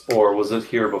guys, or was it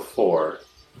here before?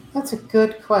 That's a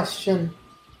good question.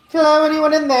 Hello,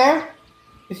 anyone in there?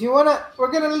 If you wanna,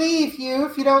 we're gonna leave you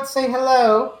if you don't say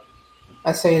hello.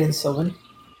 I say it in Sylvan.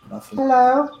 Nothing.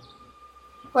 Hello?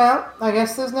 Well, I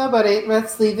guess there's nobody.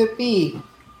 Let's leave it be. And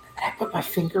I put my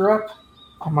finger up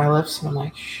on my lips and I'm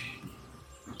like, shh.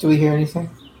 Do we hear anything?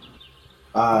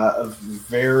 A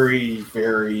very,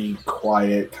 very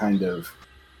quiet kind of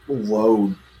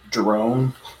low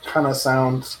drone kind of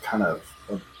sound, kind of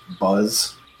a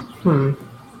buzz.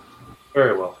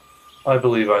 Very well. I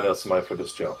believe I know somebody for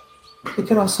this job. We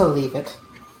could also leave it.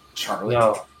 Charlie.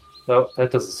 No,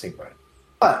 that doesn't seem right.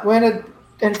 But we're in an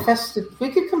infested... We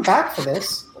could come back for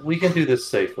this. We can do this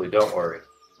safely, don't worry.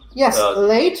 Yes,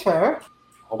 later.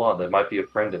 Hold on, there might be a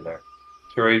friend in there.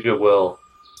 Teresia will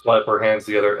slap her hands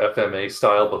together FMA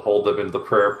style, but hold them in the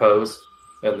prayer pose,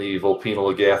 and the Volpina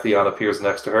Legathion appears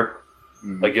next to her.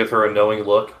 I give her a knowing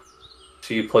look.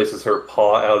 She places her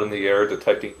paw out in the air,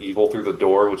 detecting evil through the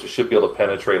door, which it should be able to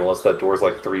penetrate unless that door is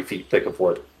like 3 feet thick of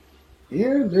wood.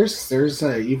 Yeah, there's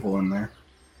evil in there.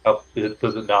 Oh,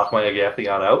 does it knock my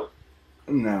Agathion out?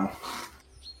 No.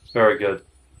 Very good.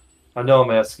 I know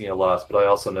I'm asking you a lot, but I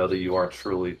also know that you aren't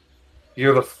truly...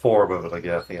 You're the form of an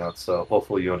Agathion, so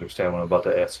hopefully you understand what I'm about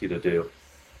to ask you to do.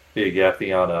 The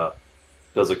Agathion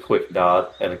does a quick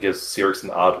nod, and it gives Cyrix an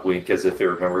odd wink as if it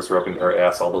remembers rubbing her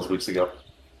ass all those weeks ago.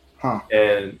 Huh.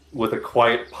 And with a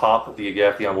quiet pop, the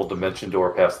Agathion will dimension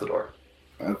door past the door.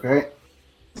 Okay.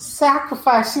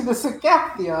 Sacrificing this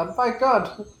Agathion, my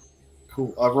god.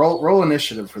 Cool. Roll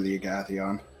initiative for the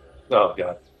Agathion. Oh,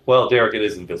 God. Well, Derek, it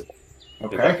is invisible.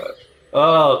 Okay.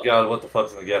 Oh, God, what the fuck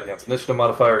is an Agathion's initiative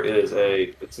modifier?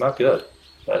 It's not good.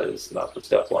 That is not the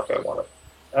stat block I wanted.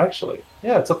 Actually,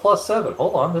 yeah, it's a +7.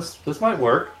 Hold on, this might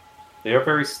work. They are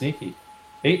very sneaky.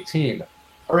 18.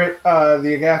 All right.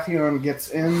 The Agathion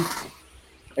gets in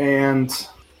and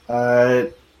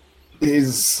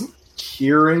is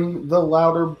hearing the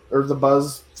louder or the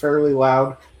buzz fairly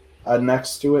loud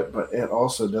next to it, but it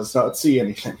also does not see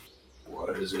anything.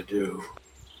 What does it do?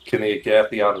 Can the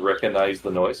Agathion recognize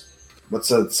the noise? What's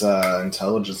its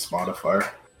intelligence modifier?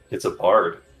 It's a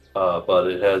bard, but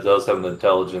it does have an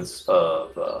intelligence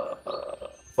of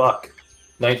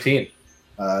 19.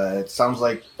 It sounds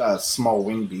like small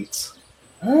wing beats.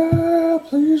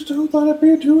 Please don't let it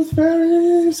be tooth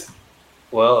fairies.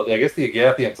 Well, I guess the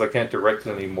Agathion, because I can't direct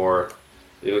it anymore,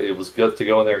 it was good to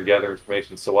go in there and gather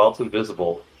information. So while it's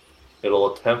invisible,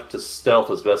 it'll attempt to stealth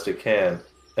as best it can,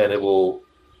 and it will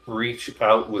reach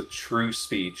out with true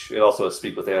speech. It also has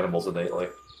speak with animals innately,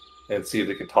 and see if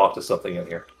it can talk to something in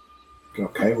here.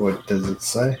 Okay, what does it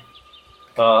say?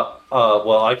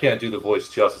 Well, I can't do the voice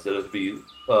justice. It would be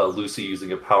Lucy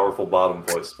using a powerful bottom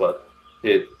voice, but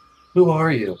it... Who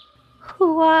are you?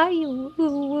 Who are you?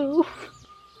 Who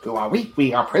are we?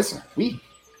 We are prisoner. We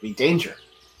danger.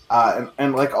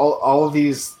 And like all of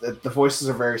these, the voices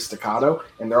are very staccato,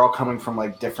 and they're all coming from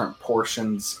like different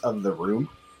portions of the room.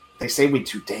 They say we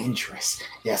too dangerous.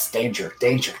 Yes, danger,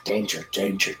 danger, danger,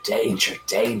 danger, danger,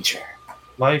 danger.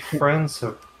 My friends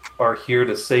are here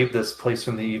to save this place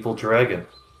from the evil dragon.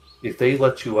 If they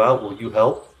let you out, will you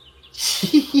help?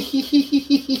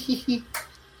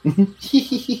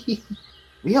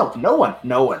 We help no one.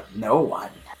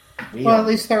 At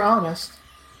least they're honest.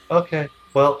 Okay,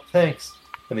 well, thanks.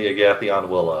 And the Agathion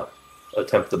will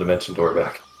attempt the dimension door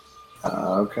back.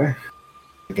 Okay.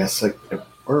 I guess it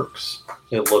works.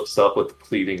 It looks up with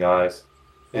pleading eyes.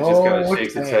 It just kind of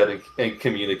shakes its head and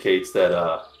communicates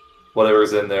that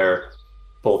whatever's in there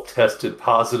both tested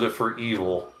positive for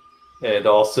evil and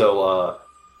also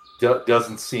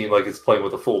doesn't seem like it's playing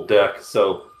with a full deck,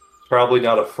 so probably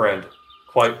not a friend,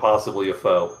 quite possibly a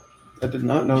foe. I did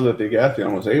not know that the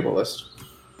Agathion was ableist.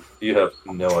 You have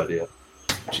no idea.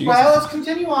 Jesus. Well, let's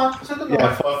continue on to the north.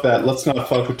 Yeah, fuck that. Let's not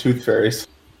fuck with tooth fairies.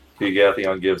 The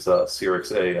Agathion gives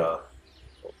Cyrix a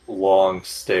long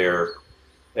stare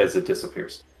as it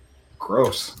disappears.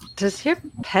 Gross. Does your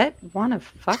pet want to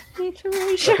fuck me, I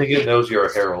Teresia? think it knows you're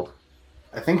a herald.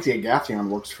 I think the Agathion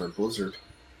works for Blizzard.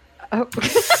 Oh.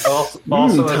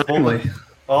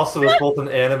 Also is both an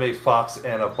anime fox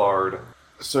and a bard.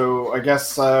 So I guess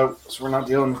so we're not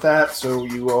dealing with that. So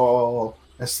you all,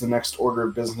 that's the next order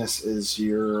of business is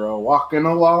you're walking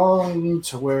along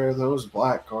to where those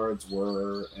blackguards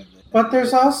were. But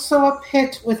there's also a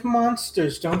pit with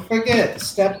monsters. Don't forget.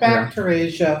 Step back,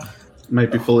 Teresia.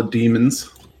 Might be full of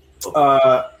demons.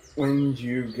 When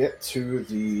you get to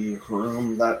the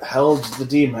room that held the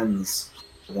demons,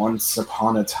 once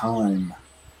upon a time.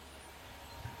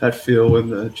 I'd feel when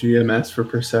the GMS for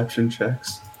perception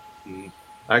checks.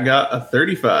 I got a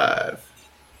 35.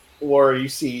 Laura, you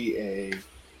see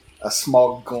a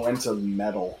small glint of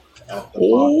metal at the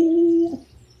bottom.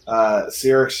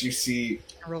 Cyrix, you see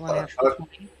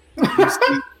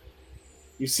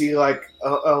you see like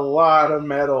a lot of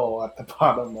metal at the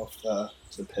bottom of the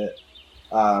pit.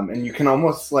 And you can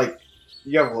almost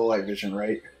you have low light vision,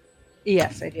 right?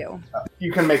 Yes, I do.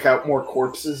 You can make out more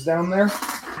corpses down there.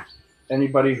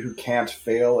 Anybody who can't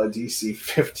fail a DC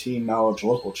 15 knowledge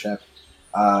local check,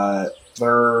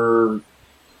 they're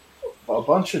a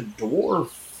bunch of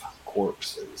dwarf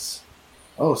corpses.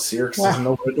 Oh, Cyrix doesn't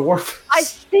know what a dwarf is. I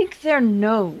think they're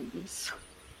gnomes.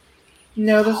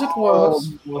 No, those are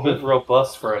dwarves. A bit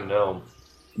robust for a gnome.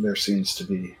 There seems to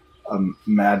be a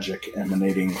magic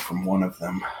emanating from one of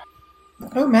them.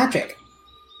 Oh, magic.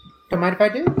 Don't mind if I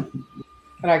do?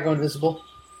 And I go invisible.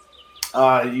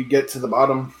 You get to the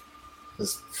bottom,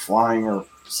 is flying or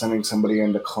sending somebody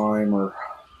in to climb or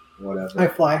whatever. I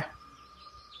fly.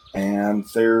 And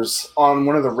there's on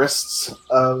one of the wrists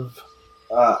of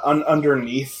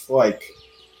underneath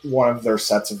one of their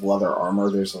sets of leather armor,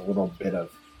 there's a little bit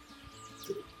of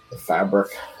the fabric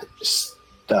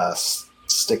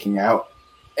sticking out,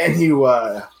 and you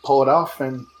pull it off,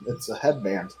 and it's a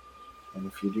headband. And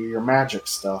if you do your magic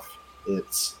stuff,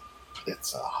 it's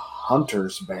a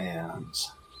hunter's band.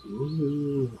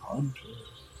 Ooh, hunter.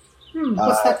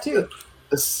 What's that too?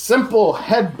 The simple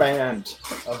headband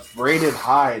of braided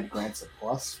hide grants a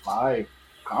 +5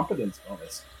 competence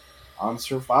bonus on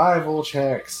survival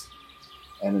checks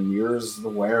and immures the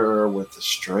wearer with the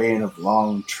strain of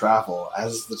long travel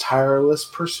as the tireless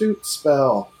pursuit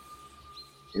spell.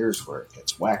 Here's where it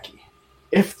gets wacky.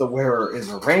 If the wearer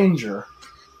is a ranger,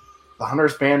 the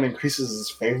hunter's band increases his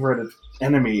favorite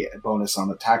enemy bonus on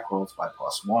attack rolls by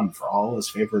 +1 for all his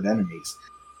favorite enemies.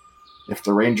 If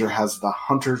the ranger has the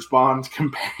Hunter's Bond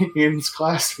Companions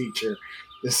class feature,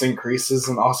 this increases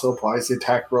and also applies the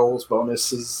attack rolls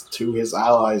bonuses to his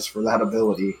allies for that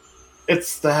ability.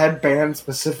 It's the headband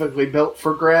specifically built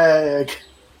for Greg.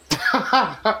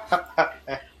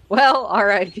 Well,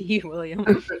 R.I.P.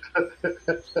 William.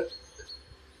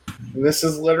 This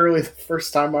is literally the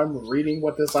first time I'm reading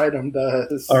what this item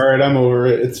does. Alright, I'm over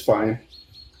it. It's fine.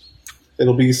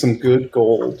 It'll be some good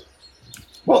gold.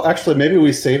 Well, actually, maybe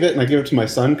we save it and I give it to my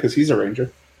son because he's a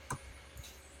ranger.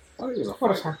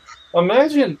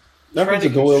 Imagine Nothing's a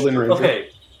golden ranger. Okay,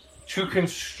 to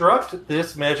construct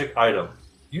this magic item,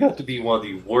 you have to be one of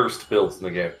the worst builds in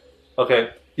the game.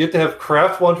 Okay, you have to have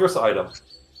craft wondrous item,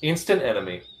 instant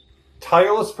enemy,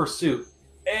 tireless pursuit,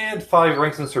 and 5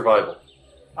 ranks in survival.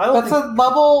 That's a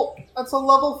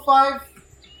level 5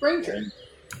 ranger.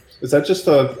 Is that just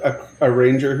a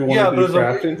ranger who wants to do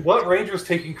crafting? What ranger is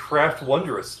taking craft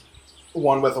wondrous?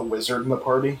 One with a wizard in the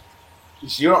party.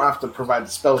 So you don't have to provide the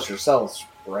spells yourselves,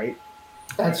 right?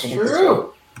 That's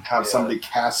true. Have somebody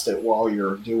cast it while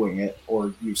you're doing it,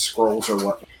 or use scrolls or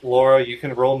what. Laura, you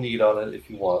can roll need on it if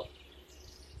you want.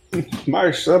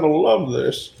 My son will love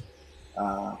this.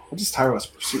 What does Tireless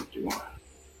Pursuit do?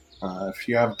 If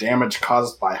you have damage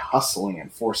caused by hustling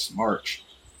and forced march,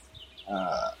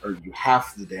 or you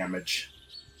half the damage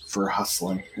for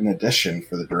hustling. In addition,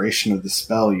 for the duration of the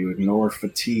spell, you ignore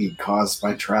fatigue caused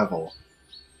by travel.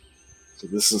 So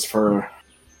this is for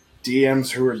DMs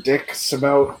who are dicks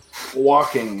about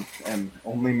walking and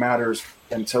only matters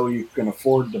until you can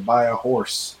afford to buy a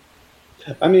horse.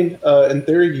 I mean, in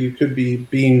theory, you could be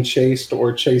being chased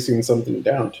or chasing something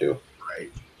down too.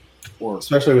 Right. Or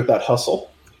especially with that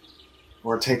hustle.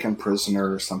 Or taken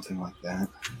prisoner or something like that.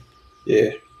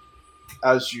 Yeah.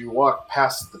 As you walk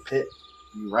past the pit,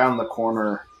 you round the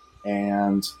corner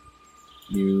and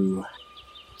you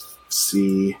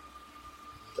see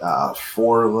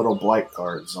 4 little blight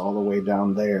guards all the way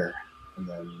down there. And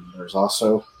then there's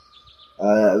also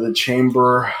the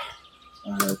chamber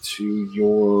to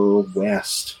your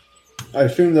west. I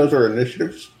assume those are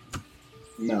initiatives?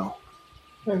 No.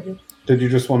 Okay. Did you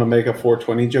just want to make a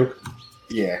 420 joke?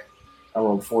 Yeah. I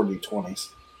rolled 4 d20s.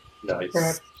 Nice.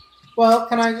 Right. Well,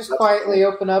 can I just quietly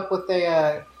open up with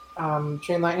a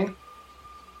chain lightning?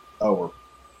 Oh, we're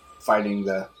fighting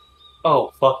the...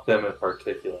 Oh, fuck them in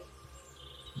particular.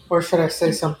 Or should I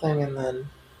say something and then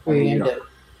we end it?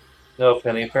 No,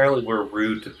 Penny, apparently we're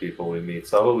rude to people we meet,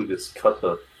 so how about we just cut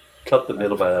the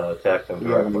middleman and attack them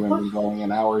We haven't directly? even been going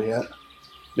an hour yet.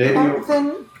 Maybe.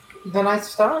 Then I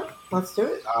start. Let's do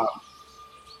it.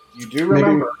 You do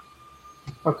remember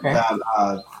Okay.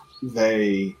 that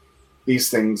these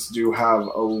things do have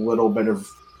a little bit of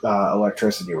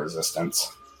electricity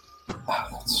resistance. Oh,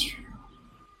 that's true.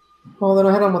 Well, then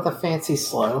I'll hit him with a fancy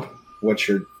slow. What's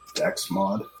your dex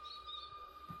mod?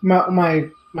 My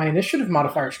initiative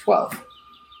modifier is 12.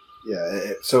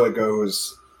 Yeah, so it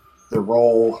goes the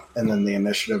roll, and then the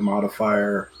initiative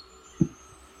modifier,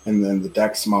 and then the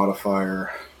dex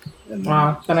modifier. And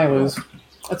Then I lose.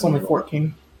 That's only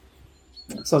 14.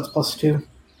 So it's +2.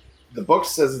 The book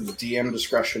says it's DM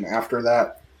discretion after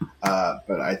that,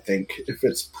 but I think if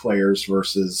it's players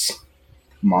versus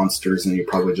monsters, then you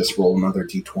probably just roll another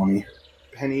d20.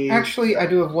 Penny. Actually, I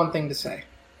do have one thing to say.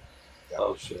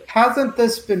 Oh, shit. Hasn't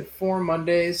this been 4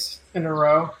 Mondays in a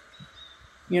row?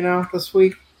 This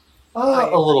week?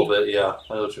 A little bit, yeah.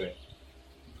 I know what you mean.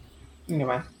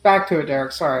 Anyway, back to it,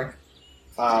 Derek. Sorry.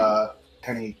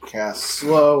 Penny casts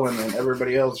slow, and then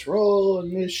everybody else roll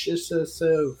initiative.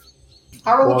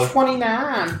 I rolled What?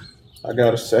 29. I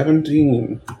got a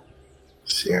 17.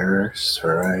 Sierra,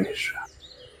 Sarai.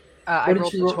 I What did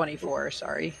rolled you a roll? 24,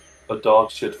 sorry. A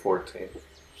dog shit 14.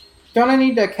 Don't I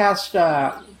need to cast,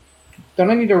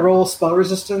 don't I need to roll spell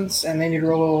resistance and then you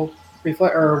roll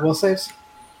reflect or will saves?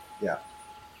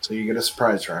 So you get a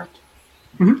surprise round.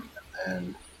 Mhm.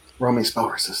 And roll me spell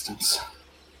resistance.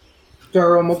 Do I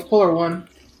roll multiple or one?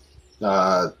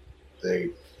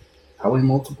 They probably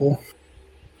multiple.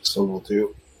 So we'll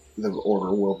do, the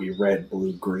order will be red,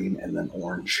 blue, green, and then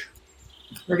orange.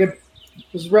 Very good.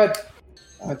 This is red.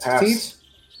 Pass. Succeeds.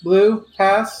 Blue,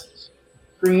 pass.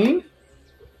 Green.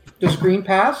 Does green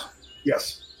pass?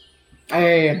 Yes.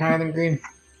 Hey, and higher than green.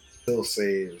 Still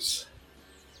saves.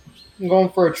 I'm going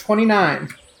for a 29.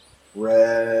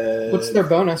 Red. What's their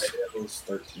bonus? Fails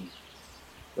 13.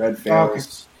 Red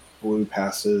fails. Blue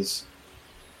passes.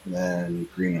 And then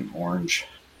green and orange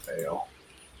fail.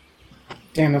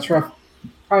 Damn, that's rough.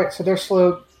 Alright, so they're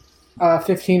slowed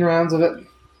 15 rounds of it.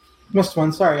 Missed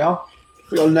one, sorry, y'all.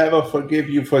 We'll never forgive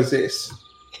you for this.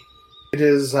 It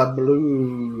is a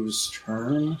blue's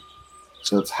turn.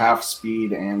 So it's half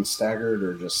speed and staggered,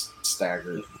 or just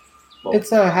staggered?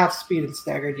 It's a half speed and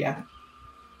staggered, yeah.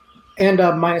 And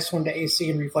 -1 to AC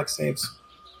and reflex saves.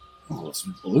 Oh, it's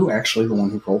blue actually the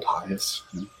one who rolled highest.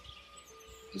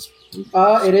 Just blue.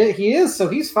 It is, he is, so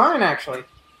he's fine, actually.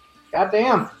 God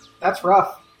damn, that's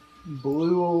rough.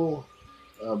 Blue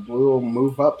will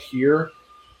move up here,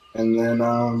 and then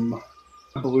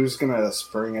blue's gonna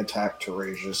spring attack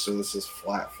Teresia, so this is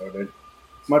flat-footed.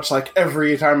 Much like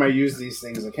every time I use these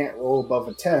things, I can't roll above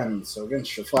a 10, so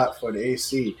against your flat-foot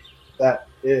AC, that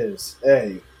is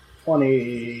a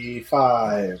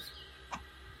 25.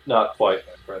 Not quite,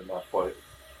 my friend, not quite.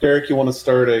 Derek, you want to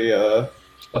start a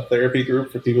therapy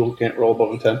group for people who can't roll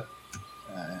above a 10?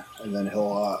 And then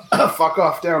he'll fuck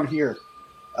off down here.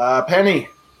 Penny.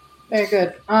 Very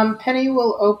good. Penny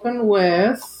will open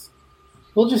with...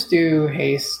 We'll just do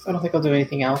haste. I don't think I'll do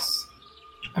anything else.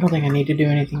 I don't think I need to do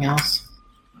anything else.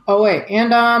 Oh, wait.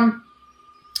 And,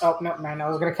 oh, no, man. I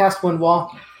was going to cast Wind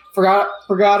Wall. Forgot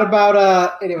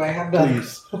about, anyway, I'm done.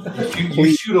 Please.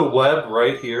 You shoot a web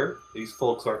right here. These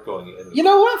folks aren't going in. You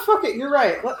know what? Fuck it. You're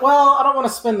right. Well, I don't want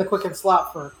to spend the quicken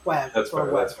slot for web. That's or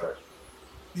fair, web. that's fair.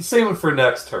 You save it for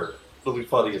next turn. It'll be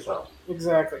funny as hell.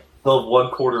 Exactly. They'll have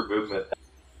 1/4 movement,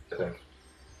 I think.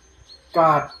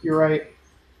 God, you're right.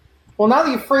 Well, now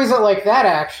that you phrase it like that,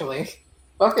 actually,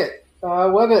 fuck it.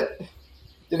 Web it.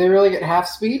 Did they really get half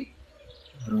speed?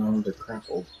 They're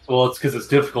crumpled. Well, it's because it's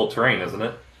difficult terrain, isn't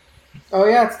it? Oh,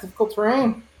 yeah, it's difficult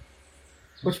terrain.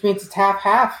 Which means it's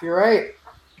half-half, you're right.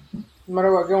 No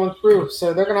matter what going through.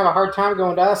 So they're going to have a hard time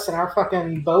going to us, and our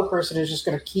fucking bow person is just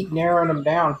going to keep narrowing them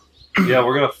down. Yeah,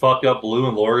 we're gonna fuck up Blue,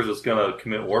 and Laura's just gonna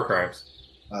commit war crimes.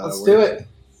 Let's do it.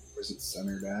 Where's it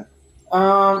centered at?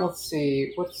 Let's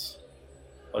see. What's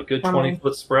A good How many?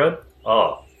 20-foot spread?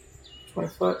 Oh. 20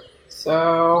 foot?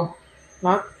 So,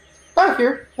 not back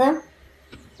here, then.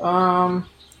 No,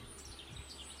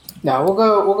 we'll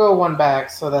go one back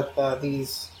so that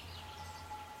these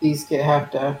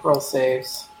have to roll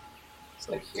saves. It's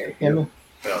like here. Yeah.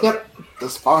 Yep,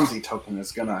 This Fonzie token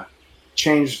is gonna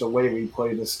change the way we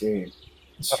play this game.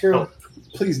 it's true.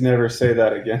 Please never say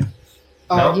that again.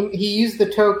 No. He used the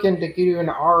token to do an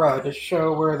aura to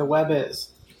show where the web is.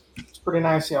 It's pretty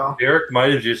nice, y'all. Derek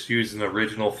might have just used an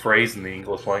original phrase in the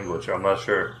English language. I'm not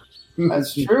sure.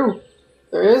 That's true.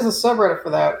 There is a subreddit for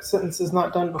that. Sentence is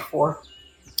not done before.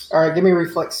 All right, give me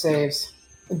reflex saves.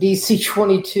 DC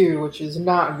 22, which is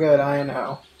not good, I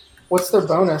know. What's their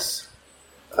bonus?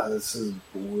 This is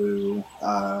blue.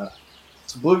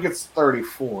 So blue gets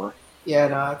 34, Yeah,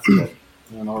 no, that's good.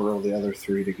 and I'll roll the other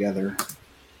three together.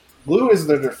 Blue is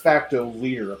the de facto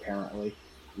leader, apparently.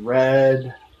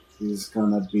 Red He's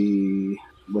gonna be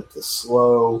with the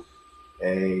slow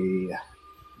a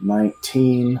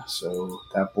 19, so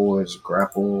that boy is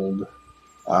grappled.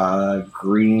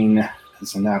 Green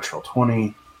is a natural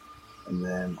 20, and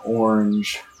then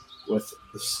orange with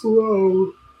the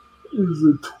slow is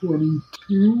a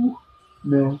 22.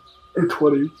 No, a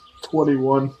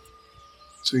 21.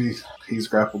 So he's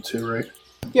grappled too, right?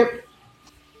 Yep.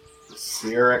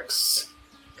 Cyrix.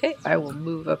 Okay, I will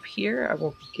move up here. I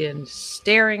will begin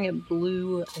staring at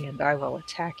Blue, and I will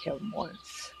attack him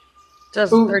once.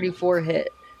 Does Ooh. 34 hit?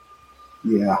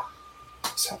 Yeah.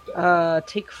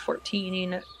 Take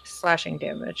 14 slashing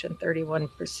damage and 31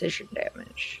 precision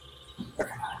damage. Very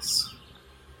nice.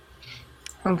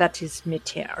 And that is my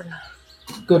turn.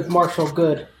 Good, Marshall,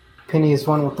 good. Penny is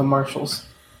one with the marshals.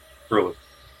 Really?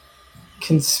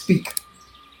 Can speak.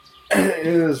 It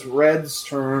is Red's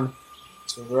turn.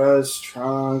 So Red's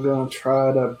gonna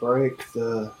try to break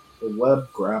the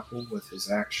web grapple with his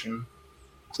action.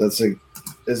 So is it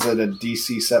a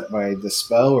DC set by the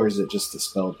spell, or is it just the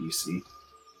spell DC?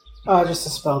 Just a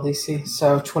spell DC,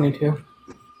 so 22.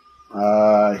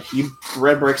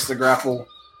 Red breaks the grapple.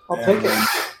 I'll take it.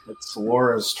 It's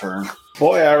Laura's turn.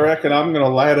 Boy, I reckon I'm going to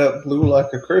light up Blue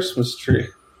like a Christmas tree.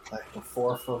 Like the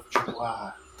 4th of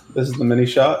July. This is the mini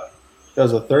shot.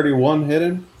 Does a 31 hit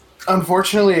him?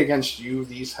 Unfortunately, against you,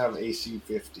 these have AC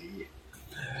 50.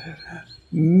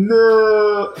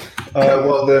 No.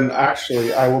 Well, then,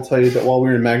 actually, I will tell you that while we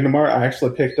were in Magnamar, I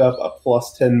actually picked up a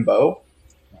plus 10 bow.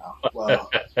 Well,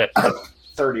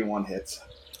 31 hits.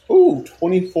 Ooh,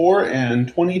 24 and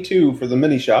 22 for the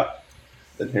mini shot.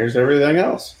 Then here's everything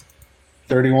else.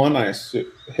 31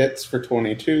 hits for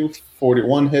 22,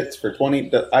 41 hits for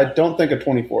 20. I don't think a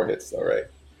 24 hits, though, right?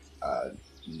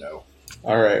 No.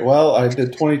 All right, well, I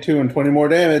did 22 and 20 more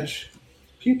damage.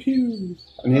 Pew pew.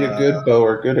 I need a good bow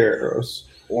or good arrows.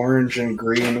 Orange and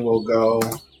green will go.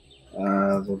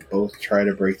 They'll both try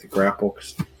to break the grapple,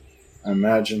 because I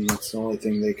imagine that's the only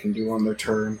thing they can do on their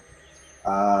turn.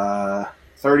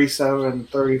 37,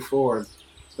 34.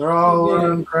 They're all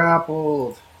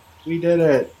ungrappled. We did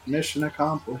it. Mission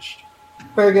accomplished.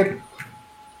 Very good.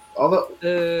 Although,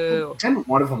 Ooh. didn't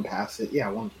one of them pass it? Yeah,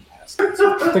 one of them passed it.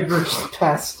 The group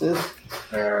passed it.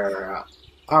 I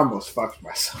almost fucked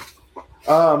myself.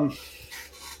 Are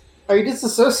you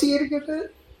disassociating a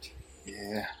bit?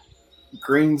 Yeah.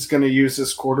 Green's gonna use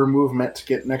his quarter movement to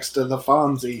get next to the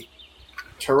Fonzie.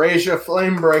 Teresia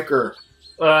Flamebreaker.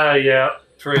 Yeah.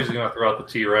 Trey's gonna throw out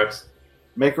the T-Rex.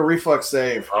 Make a reflex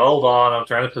save. Hold on, I'm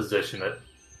trying to position it.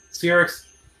 Cyrix,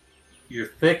 your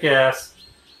thick ass.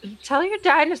 Tell your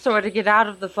dinosaur to get out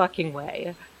of the fucking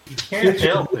way. You can't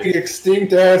help Get it. your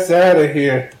extinct ass out of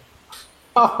here.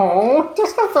 Oh,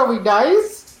 that's not very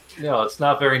nice. No, it's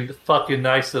not very fucking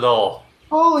nice at all.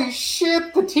 Holy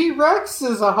shit, the T-Rex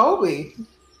is a homie.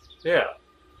 Yeah.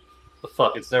 The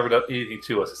fuck, it's never done anything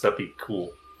to us except be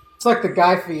cool. It's like the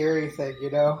Guy Fieri thing,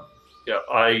 you know? Yeah,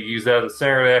 I use that as a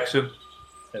standard action,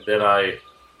 and then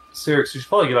Cyrix, you should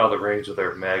probably get out of the range of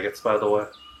their maggots, by the way.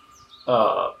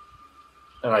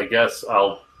 And I guess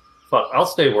I'll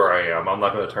stay where I am. I'm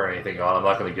not going to turn anything on. I'm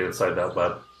not going to get inside that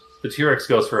web. The T-Rex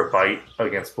goes for a bite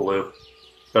against Blue.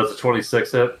 Does a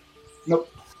 26 hit? Nope.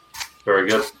 Very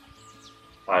good.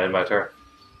 I end my turn.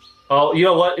 Oh, you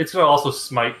know what? It's going to also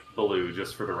smite Blue,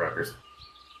 just for the record.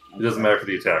 It doesn't matter for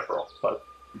the attack roll, but...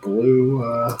 Blue,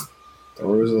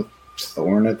 throws a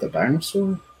thorn at the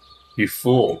dinosaur? You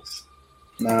fool.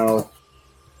 No.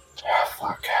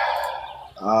 Fuck.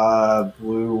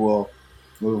 Blue will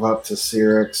move up to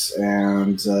Cyrix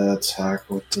and attack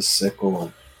with the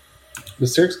sickle.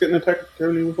 Does Cyrix get an attack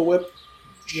opportunity with a whip?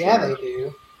 Yeah, they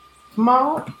do. Come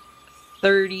on.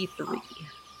 33.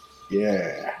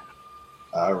 Yeah.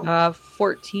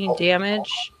 14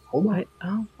 damage. Hold on.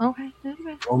 Oh, okay.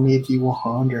 Okay. Roll me a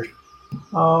D100.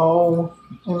 Oh,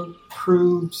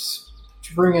 improves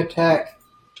bring attack.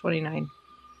 29.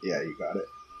 Yeah, you got it.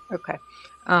 Okay.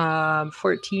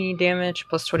 14 damage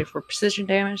plus 24 precision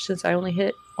damage since I only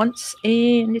hit once,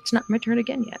 and it's not my turn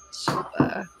again yet. So,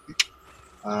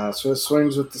 so it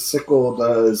swings with the sickle,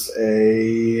 does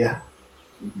a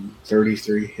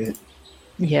 33 hit.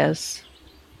 yes.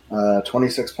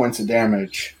 26 points of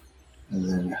damage. And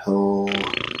then he'll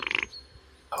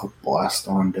blast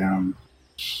on down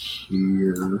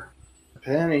here.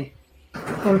 Penny.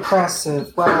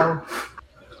 Impressive. Wow.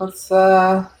 Let's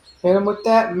hit him with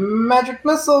that magic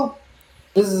missile.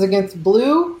 This is against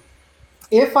Blue.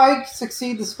 If I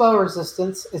succeed the spell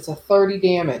resistance, it's a 30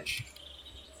 damage.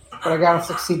 But I gotta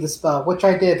succeed the spell, which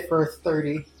I did for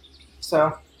 30.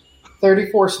 So, 30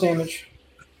 force damage.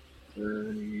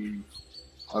 30.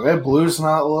 Okay, Blue's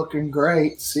not looking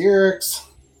great. Cyrix.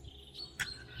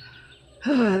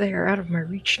 They are out of my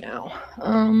reach now.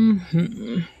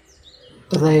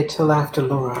 Delay till after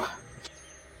Laura.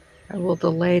 I will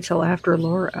delay till after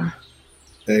Laura.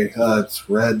 Okay, it's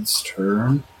Red's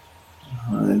turn.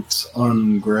 It's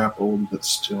ungrappled but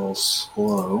still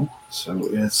slow, so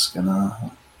it's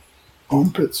gonna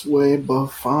bump its way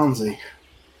above Fonzie.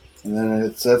 And then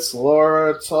it's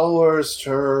Laura's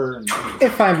turn.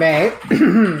 If I may,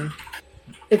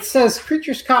 it says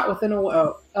creatures caught within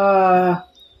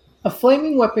a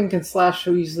flaming weapon can slash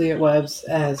so easily at webs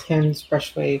as can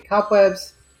brush away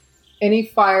cobwebs. Any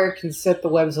fire can set the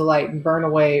webs alight and burn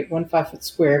away 1 5-foot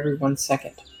square every 1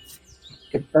 second. You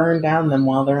could burn down them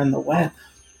while they're in the web.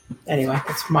 Anyway,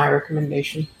 that's my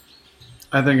recommendation.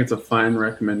 I think it's a fine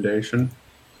recommendation.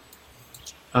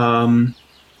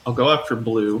 I'll go after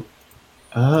blue.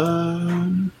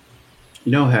 Heck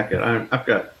it. I've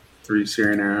got 3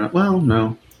 searing arrows. Well,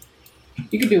 no.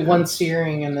 You could do 1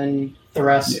 searing and then the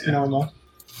rest normal.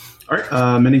 All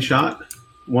right, mini shot.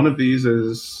 One of these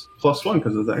is +1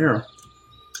 because of the arrow.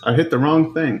 I hit the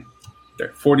wrong thing.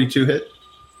 There, 42 hit.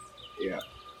 Yeah.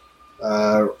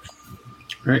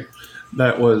 Right.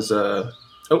 That was oh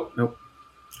nope.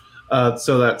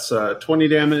 So that's 20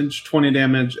 damage,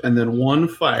 and then 1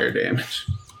 fire damage.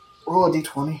 Roll a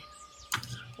d20.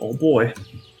 Oh boy.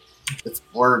 It's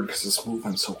blurred because it's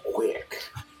moving so quick.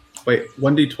 Wait,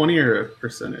 1d20 or a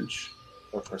percentage?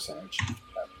 What percentage?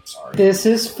 Sorry. This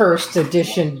is first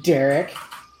edition, Derek.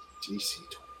 DC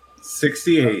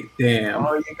 68. Damn.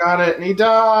 Oh, you got it. And he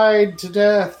died to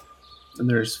death. And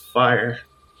there's fire.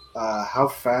 How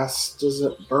fast does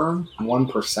it burn? 1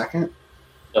 per second?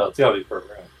 No, it's gotta be per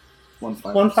round. 1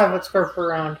 5. 1 5-foot square per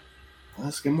round.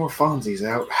 Let's get more Fonzies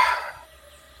out.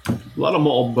 Let them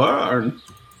all burn.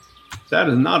 That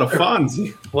is not a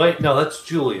Fonzie. Wait, no, that's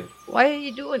Julian. Why are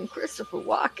you doing Christopher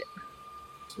Walken?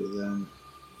 So then,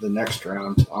 the next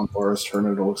round on Laura's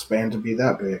turn, it'll expand to be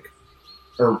that big.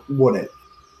 Or would it?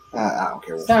 I don't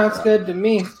care. Sounds good to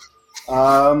me.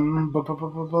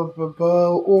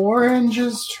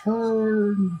 Orange's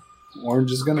turn.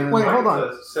 Orange is gonna. Wait, hold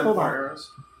on. Hold on.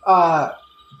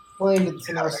 William did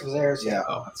some of his arrows. Yeah.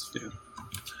 Oh, that's good.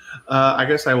 I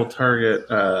guess I will target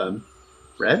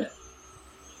red.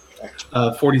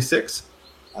 46.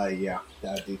 Yeah.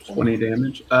 D20. 20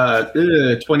 damage.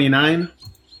 29.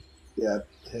 Yeah,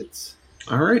 hits.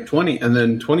 All right, 20, and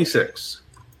then 26.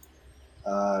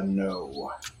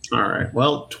 No. All right.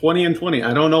 Well, 20 and 20.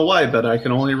 I don't know why, but I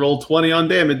can only roll 20 on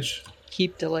damage.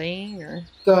 Keep delaying, or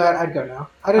Go ahead, I'd go now.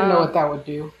 I didn't know what that would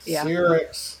do. yeah.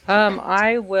 Xerix.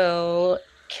 I will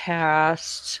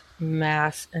cast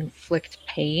Mass Inflict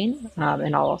Pain,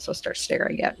 and I'll also start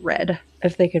staring at red.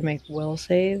 If they could make will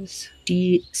saves,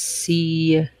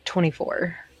 DC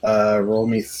 24. Roll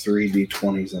me 3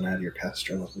 d20s and add your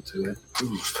caster level to it.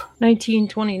 Oof. 19,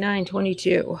 29,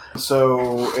 22.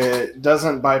 So it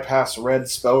doesn't bypass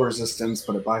red's spell resistance,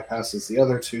 but it bypasses the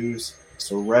other 2s.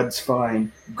 So red's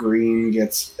fine. Green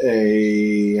gets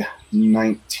a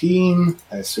 19.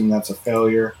 I assume that's a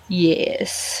failure.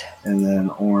 Yes. And then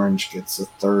orange gets a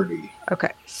 30.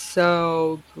 Okay,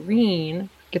 so green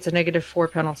gets a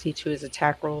 -4 penalty to his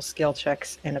attack rolls, skill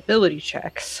checks, and ability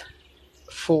checks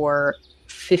for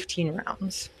 15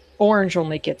 rounds. Orange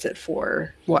only gets it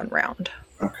for 1 round.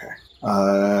 Okay.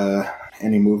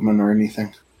 Any movement or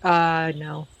anything?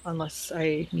 No, unless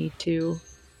I need to.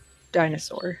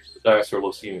 Dinosaur. The dinosaur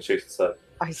looks at you and shakes its head.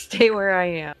 I stay where I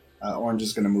am. Orange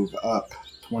is going to move up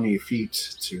 20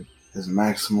 feet to his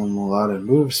maximum allotted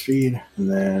move speed, and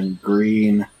then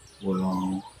green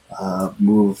will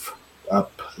move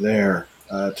up there.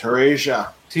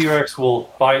 Teresia. T-Rex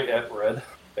will bite at red,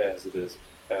 as it is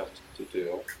apt to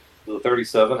do. The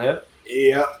 37 hit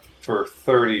Yep. for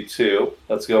 32.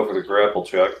 Let's go for the grapple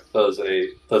check. Does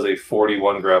a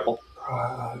 41 grapple.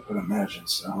 I would imagine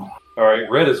so. All right,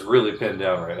 red is really pinned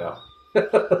down right now.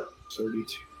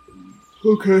 32.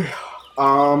 Okay.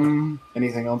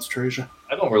 Anything else, Teresia?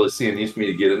 I don't really see a need for me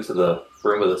to get into the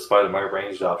room with despite of my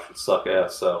ranged options suck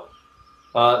ass. So,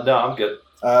 no, I'm good.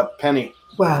 Penny.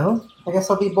 Well, I guess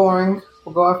I'll be boring.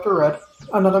 We'll go after red.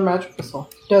 Another magic missile.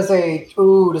 Does a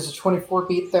 24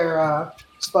 beat their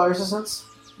spell resistance?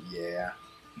 Yeah.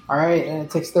 Alright, and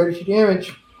it takes 32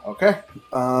 damage. Okay.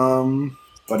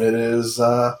 But it is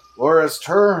Laura's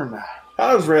turn.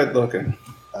 How's red looking?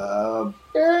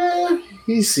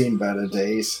 He's seen better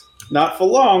days. Not for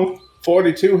long.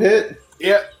 42 hit.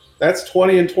 Yep. That's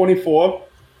 20 and 24.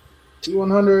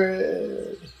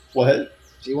 D100. What?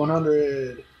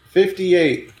 D100.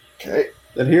 58. Okay.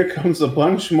 Then here comes a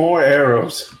bunch more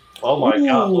arrows. Oh my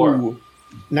god, Laura. Ooh.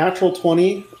 Natural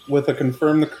 20 with a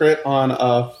confirmed crit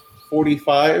on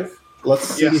 45. Let's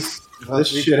see. Yes. This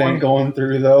shit ain't going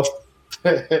through, though.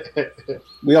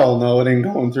 We all know it ain't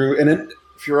going through. And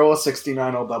if you roll a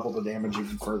 69, I'll double the damage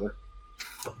even further.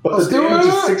 But the damage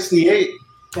is 68.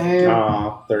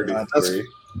 Damn. 33.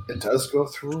 It does go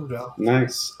through, though.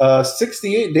 Nice.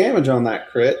 68 damage on that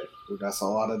crit. Ooh, that's a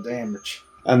lot of damage.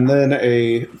 And then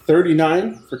a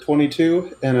 39 for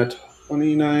 22 and a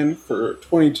 29 for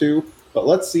 22. But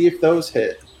let's see if those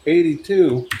hit.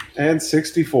 82 and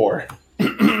 64.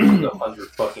 100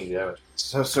 fucking damage.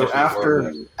 So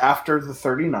after the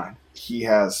 39, he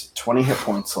has 20 hit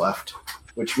points left,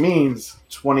 which means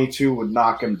 22 would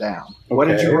knock him down. Okay. What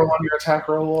did you roll on your attack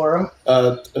roll, Laura?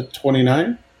 A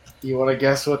 29. You want to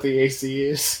guess what the AC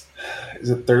is? Is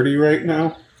it 30 right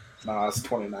now? No, it's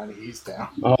 29. He's down.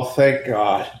 Oh, thank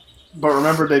God. But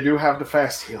remember, they do have the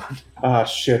fast healing. Ah,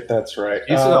 shit, that's right.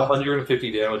 He's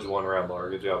 150 damage in one round, Laura.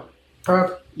 Good job.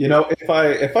 You know, if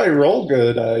I roll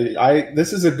good,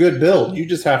 this is a good build. You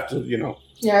just have to,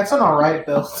 Yeah, it's an alright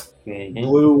build. Mm-hmm.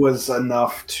 Blue was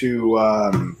enough to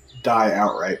die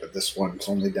outright, but this one's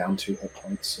only down 2 hit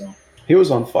points. So he was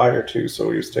on fire too,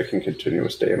 so he was taking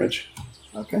continuous damage.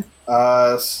 Okay.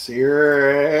 Cyrix.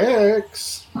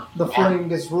 The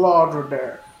flame is larger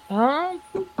there.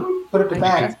 Put it I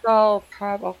back. guess I'll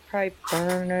probably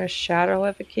burn a shadow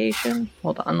evocation.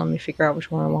 Hold on, let me figure out which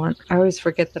one I want. I always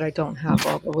forget that I don't have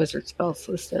all the wizard spells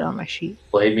listed on my sheet.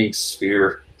 Flaming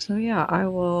Sphere. So yeah, I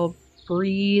will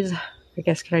breathe. I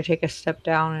guess can I take a step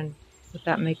down and let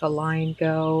that make a line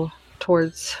go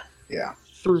towards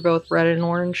through both red and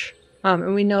orange?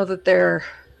 And we know that they're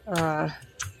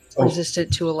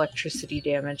resistant to electricity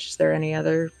damage. Is there any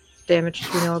other damage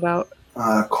we know about?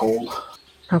 Cold.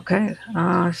 Okay.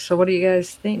 So what do you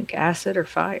guys think? Acid or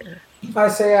fire? I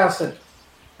say acid.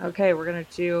 Okay, we're gonna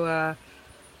do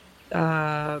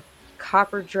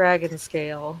copper dragon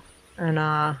scale, and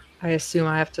I assume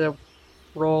I have to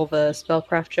roll the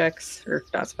spellcraft checks, or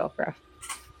not spellcraft.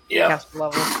 Yeah. Cast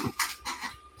level.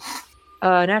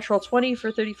 Natural 20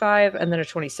 for 35, and then a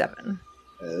 27.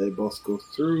 They both go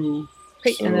through.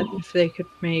 Okay, so... and then if they could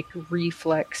make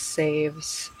reflex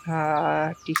saves,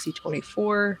 DC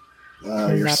 24.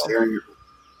 You're staring.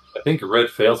 I think red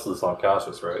fails this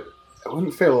unconscious, right? I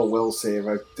wouldn't fail a will save.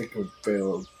 I think it would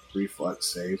fail a reflex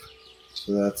save.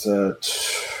 So that's a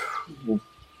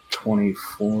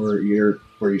 24.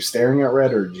 Were you staring at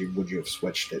red, or would you have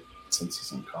switched it since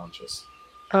he's unconscious?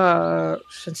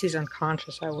 Since he's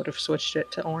unconscious, I would have switched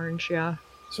it to orange. Yeah.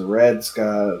 So red's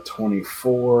got a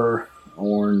 24.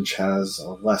 Orange has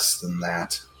a less than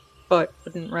that. But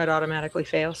wouldn't red automatically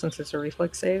fail since it's a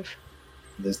reflex save?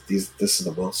 This is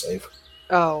the will save.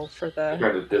 Oh, for the...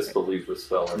 You're trying to disbelieve the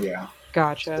spell. Right? Yeah.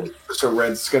 Gotcha. So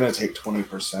red's going to take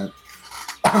 20%.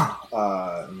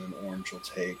 And then orange will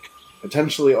take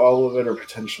potentially all of it or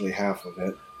potentially half of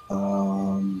it.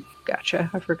 Gotcha.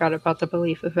 I forgot about the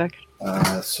belief effect.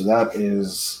 So that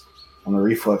is on a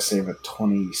reflex save at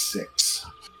 26.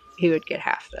 He would get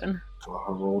half then. So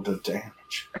I rolled a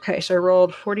damage. Okay, so I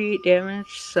rolled 48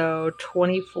 damage, so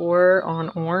 24 on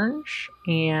orange,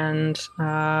 and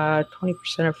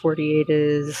 20% of 48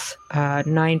 is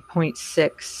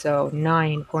 9.6, so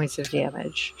 9 points of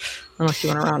damage, unless you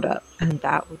want to round up, and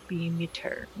that would be my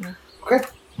turn. Okay.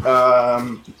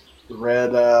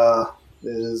 Red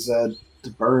is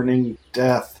burning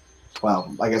death.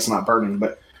 Well, I guess not burning,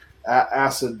 but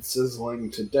acid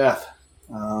sizzling to death.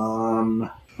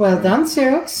 Well done,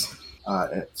 Cyrix.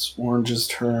 It's Orange's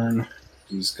turn.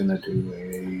 He's going to do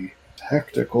a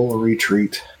tactical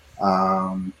retreat.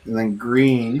 And then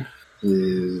Green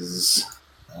is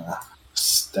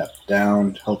step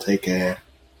down. He'll take an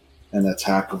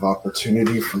attack of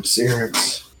opportunity from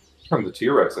Cyrix. From the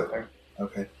T-Rex, I think.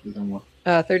 Okay, either one.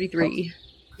 33.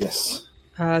 Yes.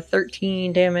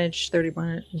 13 damage,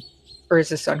 31. Or is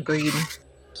this on green?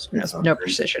 No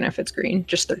precision if it's green,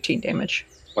 just 13 damage.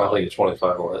 I think it's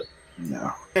 25 on it.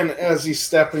 No. And as he's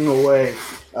stepping away,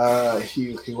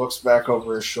 he looks back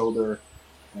over his shoulder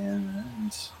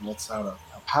and lets out a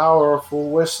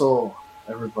powerful whistle.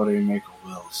 Everybody make a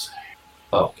will save.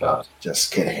 Oh, God.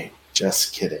 Just kidding.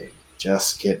 Just kidding.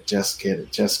 Just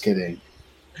kidding.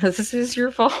 This is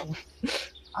your fault.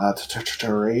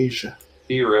 Tarasia.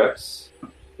 T-Rex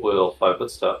will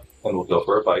 5-foot step and will go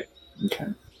for a bite.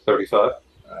 Okay. 35.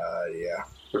 Yeah.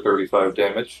 For 35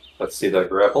 damage. Let's see that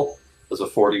grapple. Does a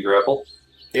 40 grapple?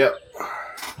 Yep.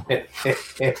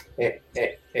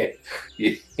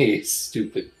 You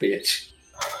stupid bitch.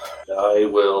 I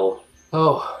will...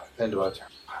 Oh, end my turn.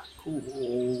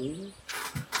 Cool.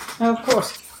 Of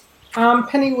course.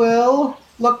 Penny will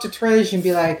look to Trajan and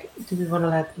be like, do we want to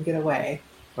let them get away?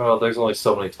 Well, there's only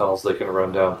so many tunnels they can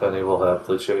run down. Penny will have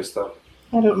to chase them.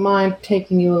 I don't mind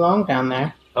taking you along down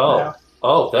there.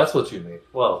 Oh, that's what you mean.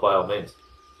 Well, by all means.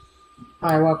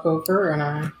 I walk over and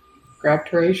I grab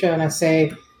Teresia and I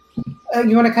say,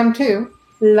 you want to come too?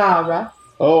 Lara.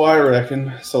 Oh, I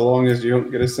reckon. So long as you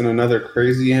don't get us in another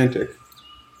crazy antic.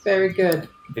 Very good.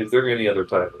 Is there any other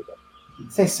time for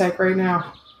that? Say psych right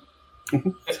now.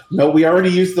 No, we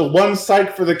already used the one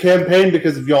psych for the campaign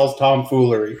because of y'all's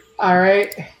tomfoolery.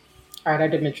 Alright, I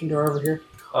did mention door over here.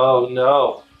 Oh,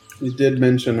 no. You did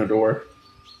mention a door.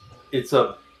 It's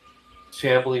a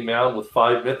shambling mound with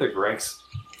 5 mythic ranks.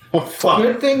 Oh, fuck.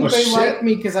 Good thing Oh, they shit. like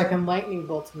me because I can lightning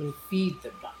bolt them and feed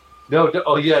them.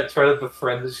 Oh yeah, try to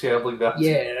befriend the shambling mound.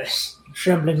 Yes,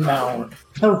 Shambling Mound.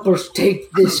 Help us take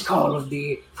this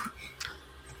colony.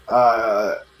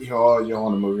 You all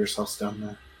want to move yourselves down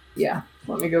there? Yeah,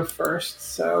 let me go first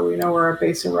so we know where our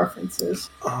base of reference is.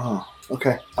 Oh,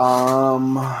 okay.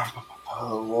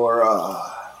 Laura.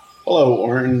 Hello,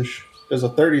 Orange. There's a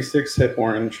 36 hit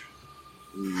Orange.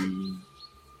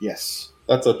 Yes.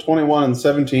 That's a 21 and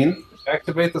 17.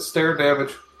 Activate the stare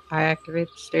damage. I activate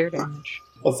the stare damage.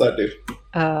 What's that do?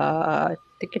 I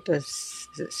think it does.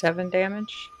 Is it 7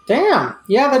 damage? Damn!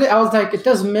 Yeah, I was like, it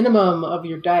does minimum of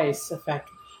your dice effect.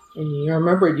 And you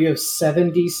remember, you have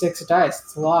 7d6 dice.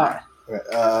 It's a lot.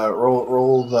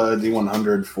 Roll the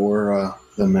D100 for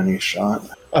the mini shot.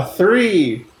 A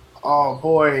 3. Oh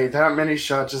boy, that mini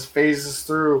shot just phases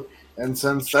through, and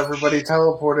since everybody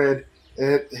teleported,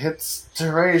 it hits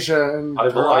Teresia and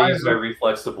I use my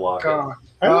reflex to block it. God.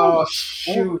 Oh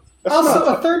shoot! Also,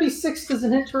 a 36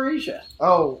 doesn't hit Teresia.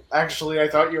 Oh, actually, I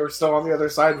thought you were still on the other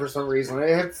side for some reason. It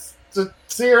hits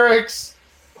Cyrix.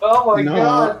 Oh my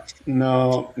god!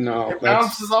 No. It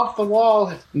bounces off the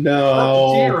wall.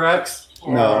 No. T-Rex.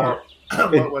 No.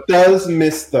 It What- does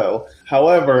miss, though.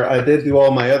 However, I did do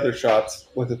all my other shots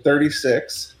with a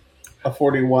 36, a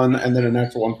 41, and then a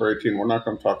natural one for 18. We're not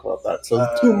going to talk about that. So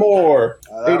 2 more.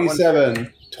 that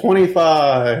 87,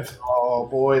 25. Oh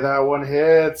boy, that one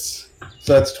hits.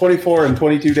 So that's 24 and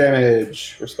 22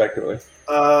 damage, respectively.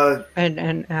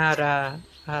 And add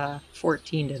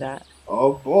 14 to that.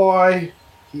 Oh boy,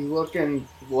 he looking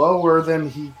lower than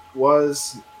he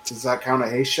was. Does that count a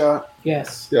haste shot?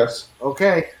 Yes. Yes.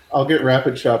 Okay. I'll get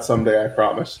rapid shot someday, I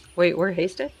promise. Wait, we're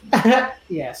hasted?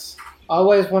 Yes.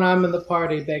 Always when I'm in the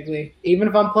party, Begley. Even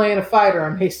if I'm playing a fighter,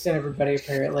 I'm hasting everybody,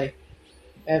 apparently.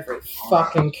 Every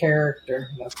fucking character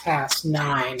in the past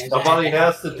 9. Somebody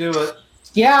has to do it.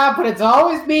 Yeah, but it's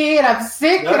always me, and I'm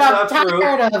sick, That's and I'm not true.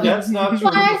 tired of it. That's not true.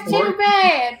 That's too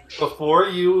bad. Before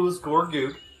you was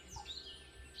Gorgoot,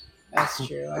 That's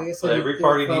true. I guess but I every did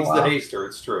party for a needs the while. haster.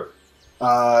 It's true.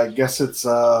 I guess it's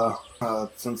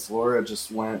since Laura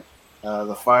just went,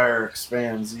 the fire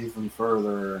expands even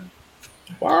further.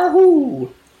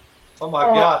 Wahoo! Oh my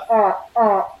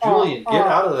god, Julian, get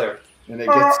out of there! And it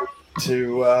gets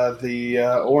to the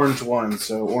orange one,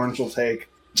 so orange will take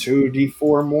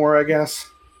 2d4 more, I guess.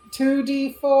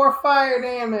 2d4 fire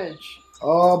damage.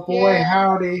 Oh boy, Yeah.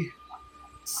 howdy.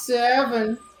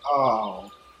 7. Oh,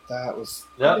 that was...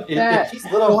 No, Look at that. if he's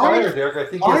lit on Why- fire, Derek, I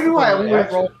think. Why he has to do put I it in always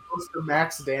action. roll close to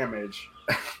max damage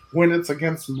when it's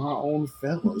against my own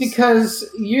fellas? Because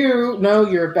you know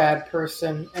you're a bad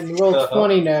person, and roll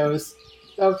 20 knows.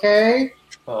 Okay?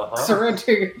 Uh-huh.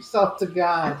 Surrender yourself to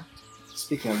God.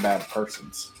 Speaking of bad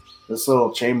persons, this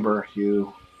little chamber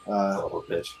you Son of a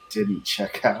bitch. didn't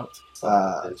check out. Son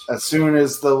of a bitch. As soon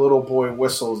as the little boy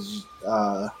whistles,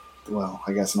 well,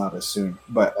 I guess not as soon,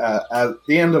 but at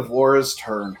the end of Laura's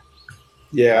turn,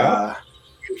 Yeah.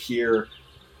 you hear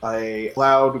a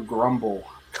loud grumble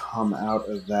come out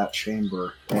of that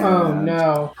chamber. Oh And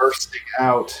no. bursting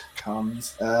out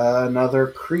comes another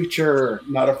creature.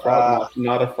 Not a frog moth.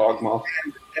 Not a frog moth.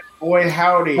 Boy,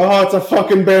 howdy. Oh, it's a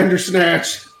fucking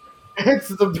Bandersnatch. It's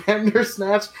the Bender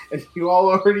Snatch, and you all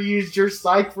already used your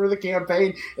psych for the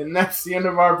campaign, and that's the end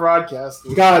of our broadcast.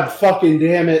 God fucking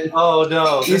damn it. Oh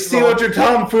no! You This see is what all- your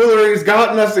tomfoolery's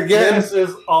gotten us again? This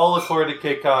is all according to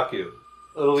Keikaku.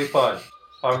 It'll be fun.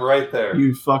 I'm right there.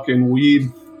 You fucking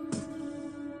weed.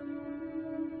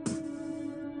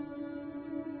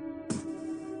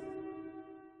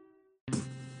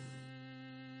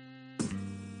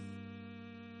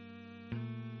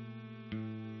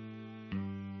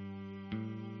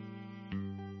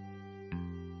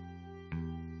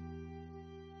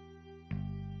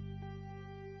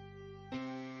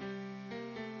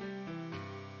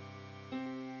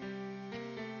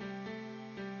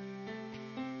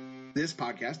 This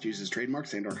podcast uses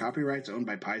trademarks and/or copyrights owned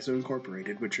by Paizo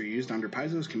Incorporated, which are used under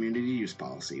Paizo's community use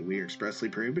policy. We are expressly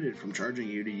prohibited from charging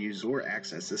you to use or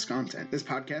access this content. This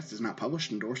podcast is not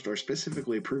published, endorsed, or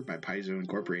specifically approved by Paizo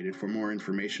Incorporated. For more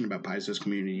information about Paizo's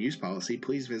community use policy,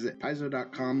 please visit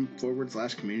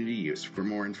paizo.com/community use. For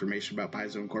more information about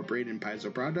Paizo Incorporated and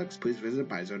Paizo products, please visit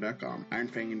paizo.com. Iron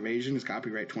Fang Invasion is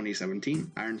copyright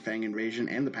 2017. Iron Fang Invasion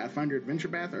and the Pathfinder Adventure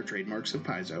Path are trademarks of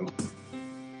Paizo.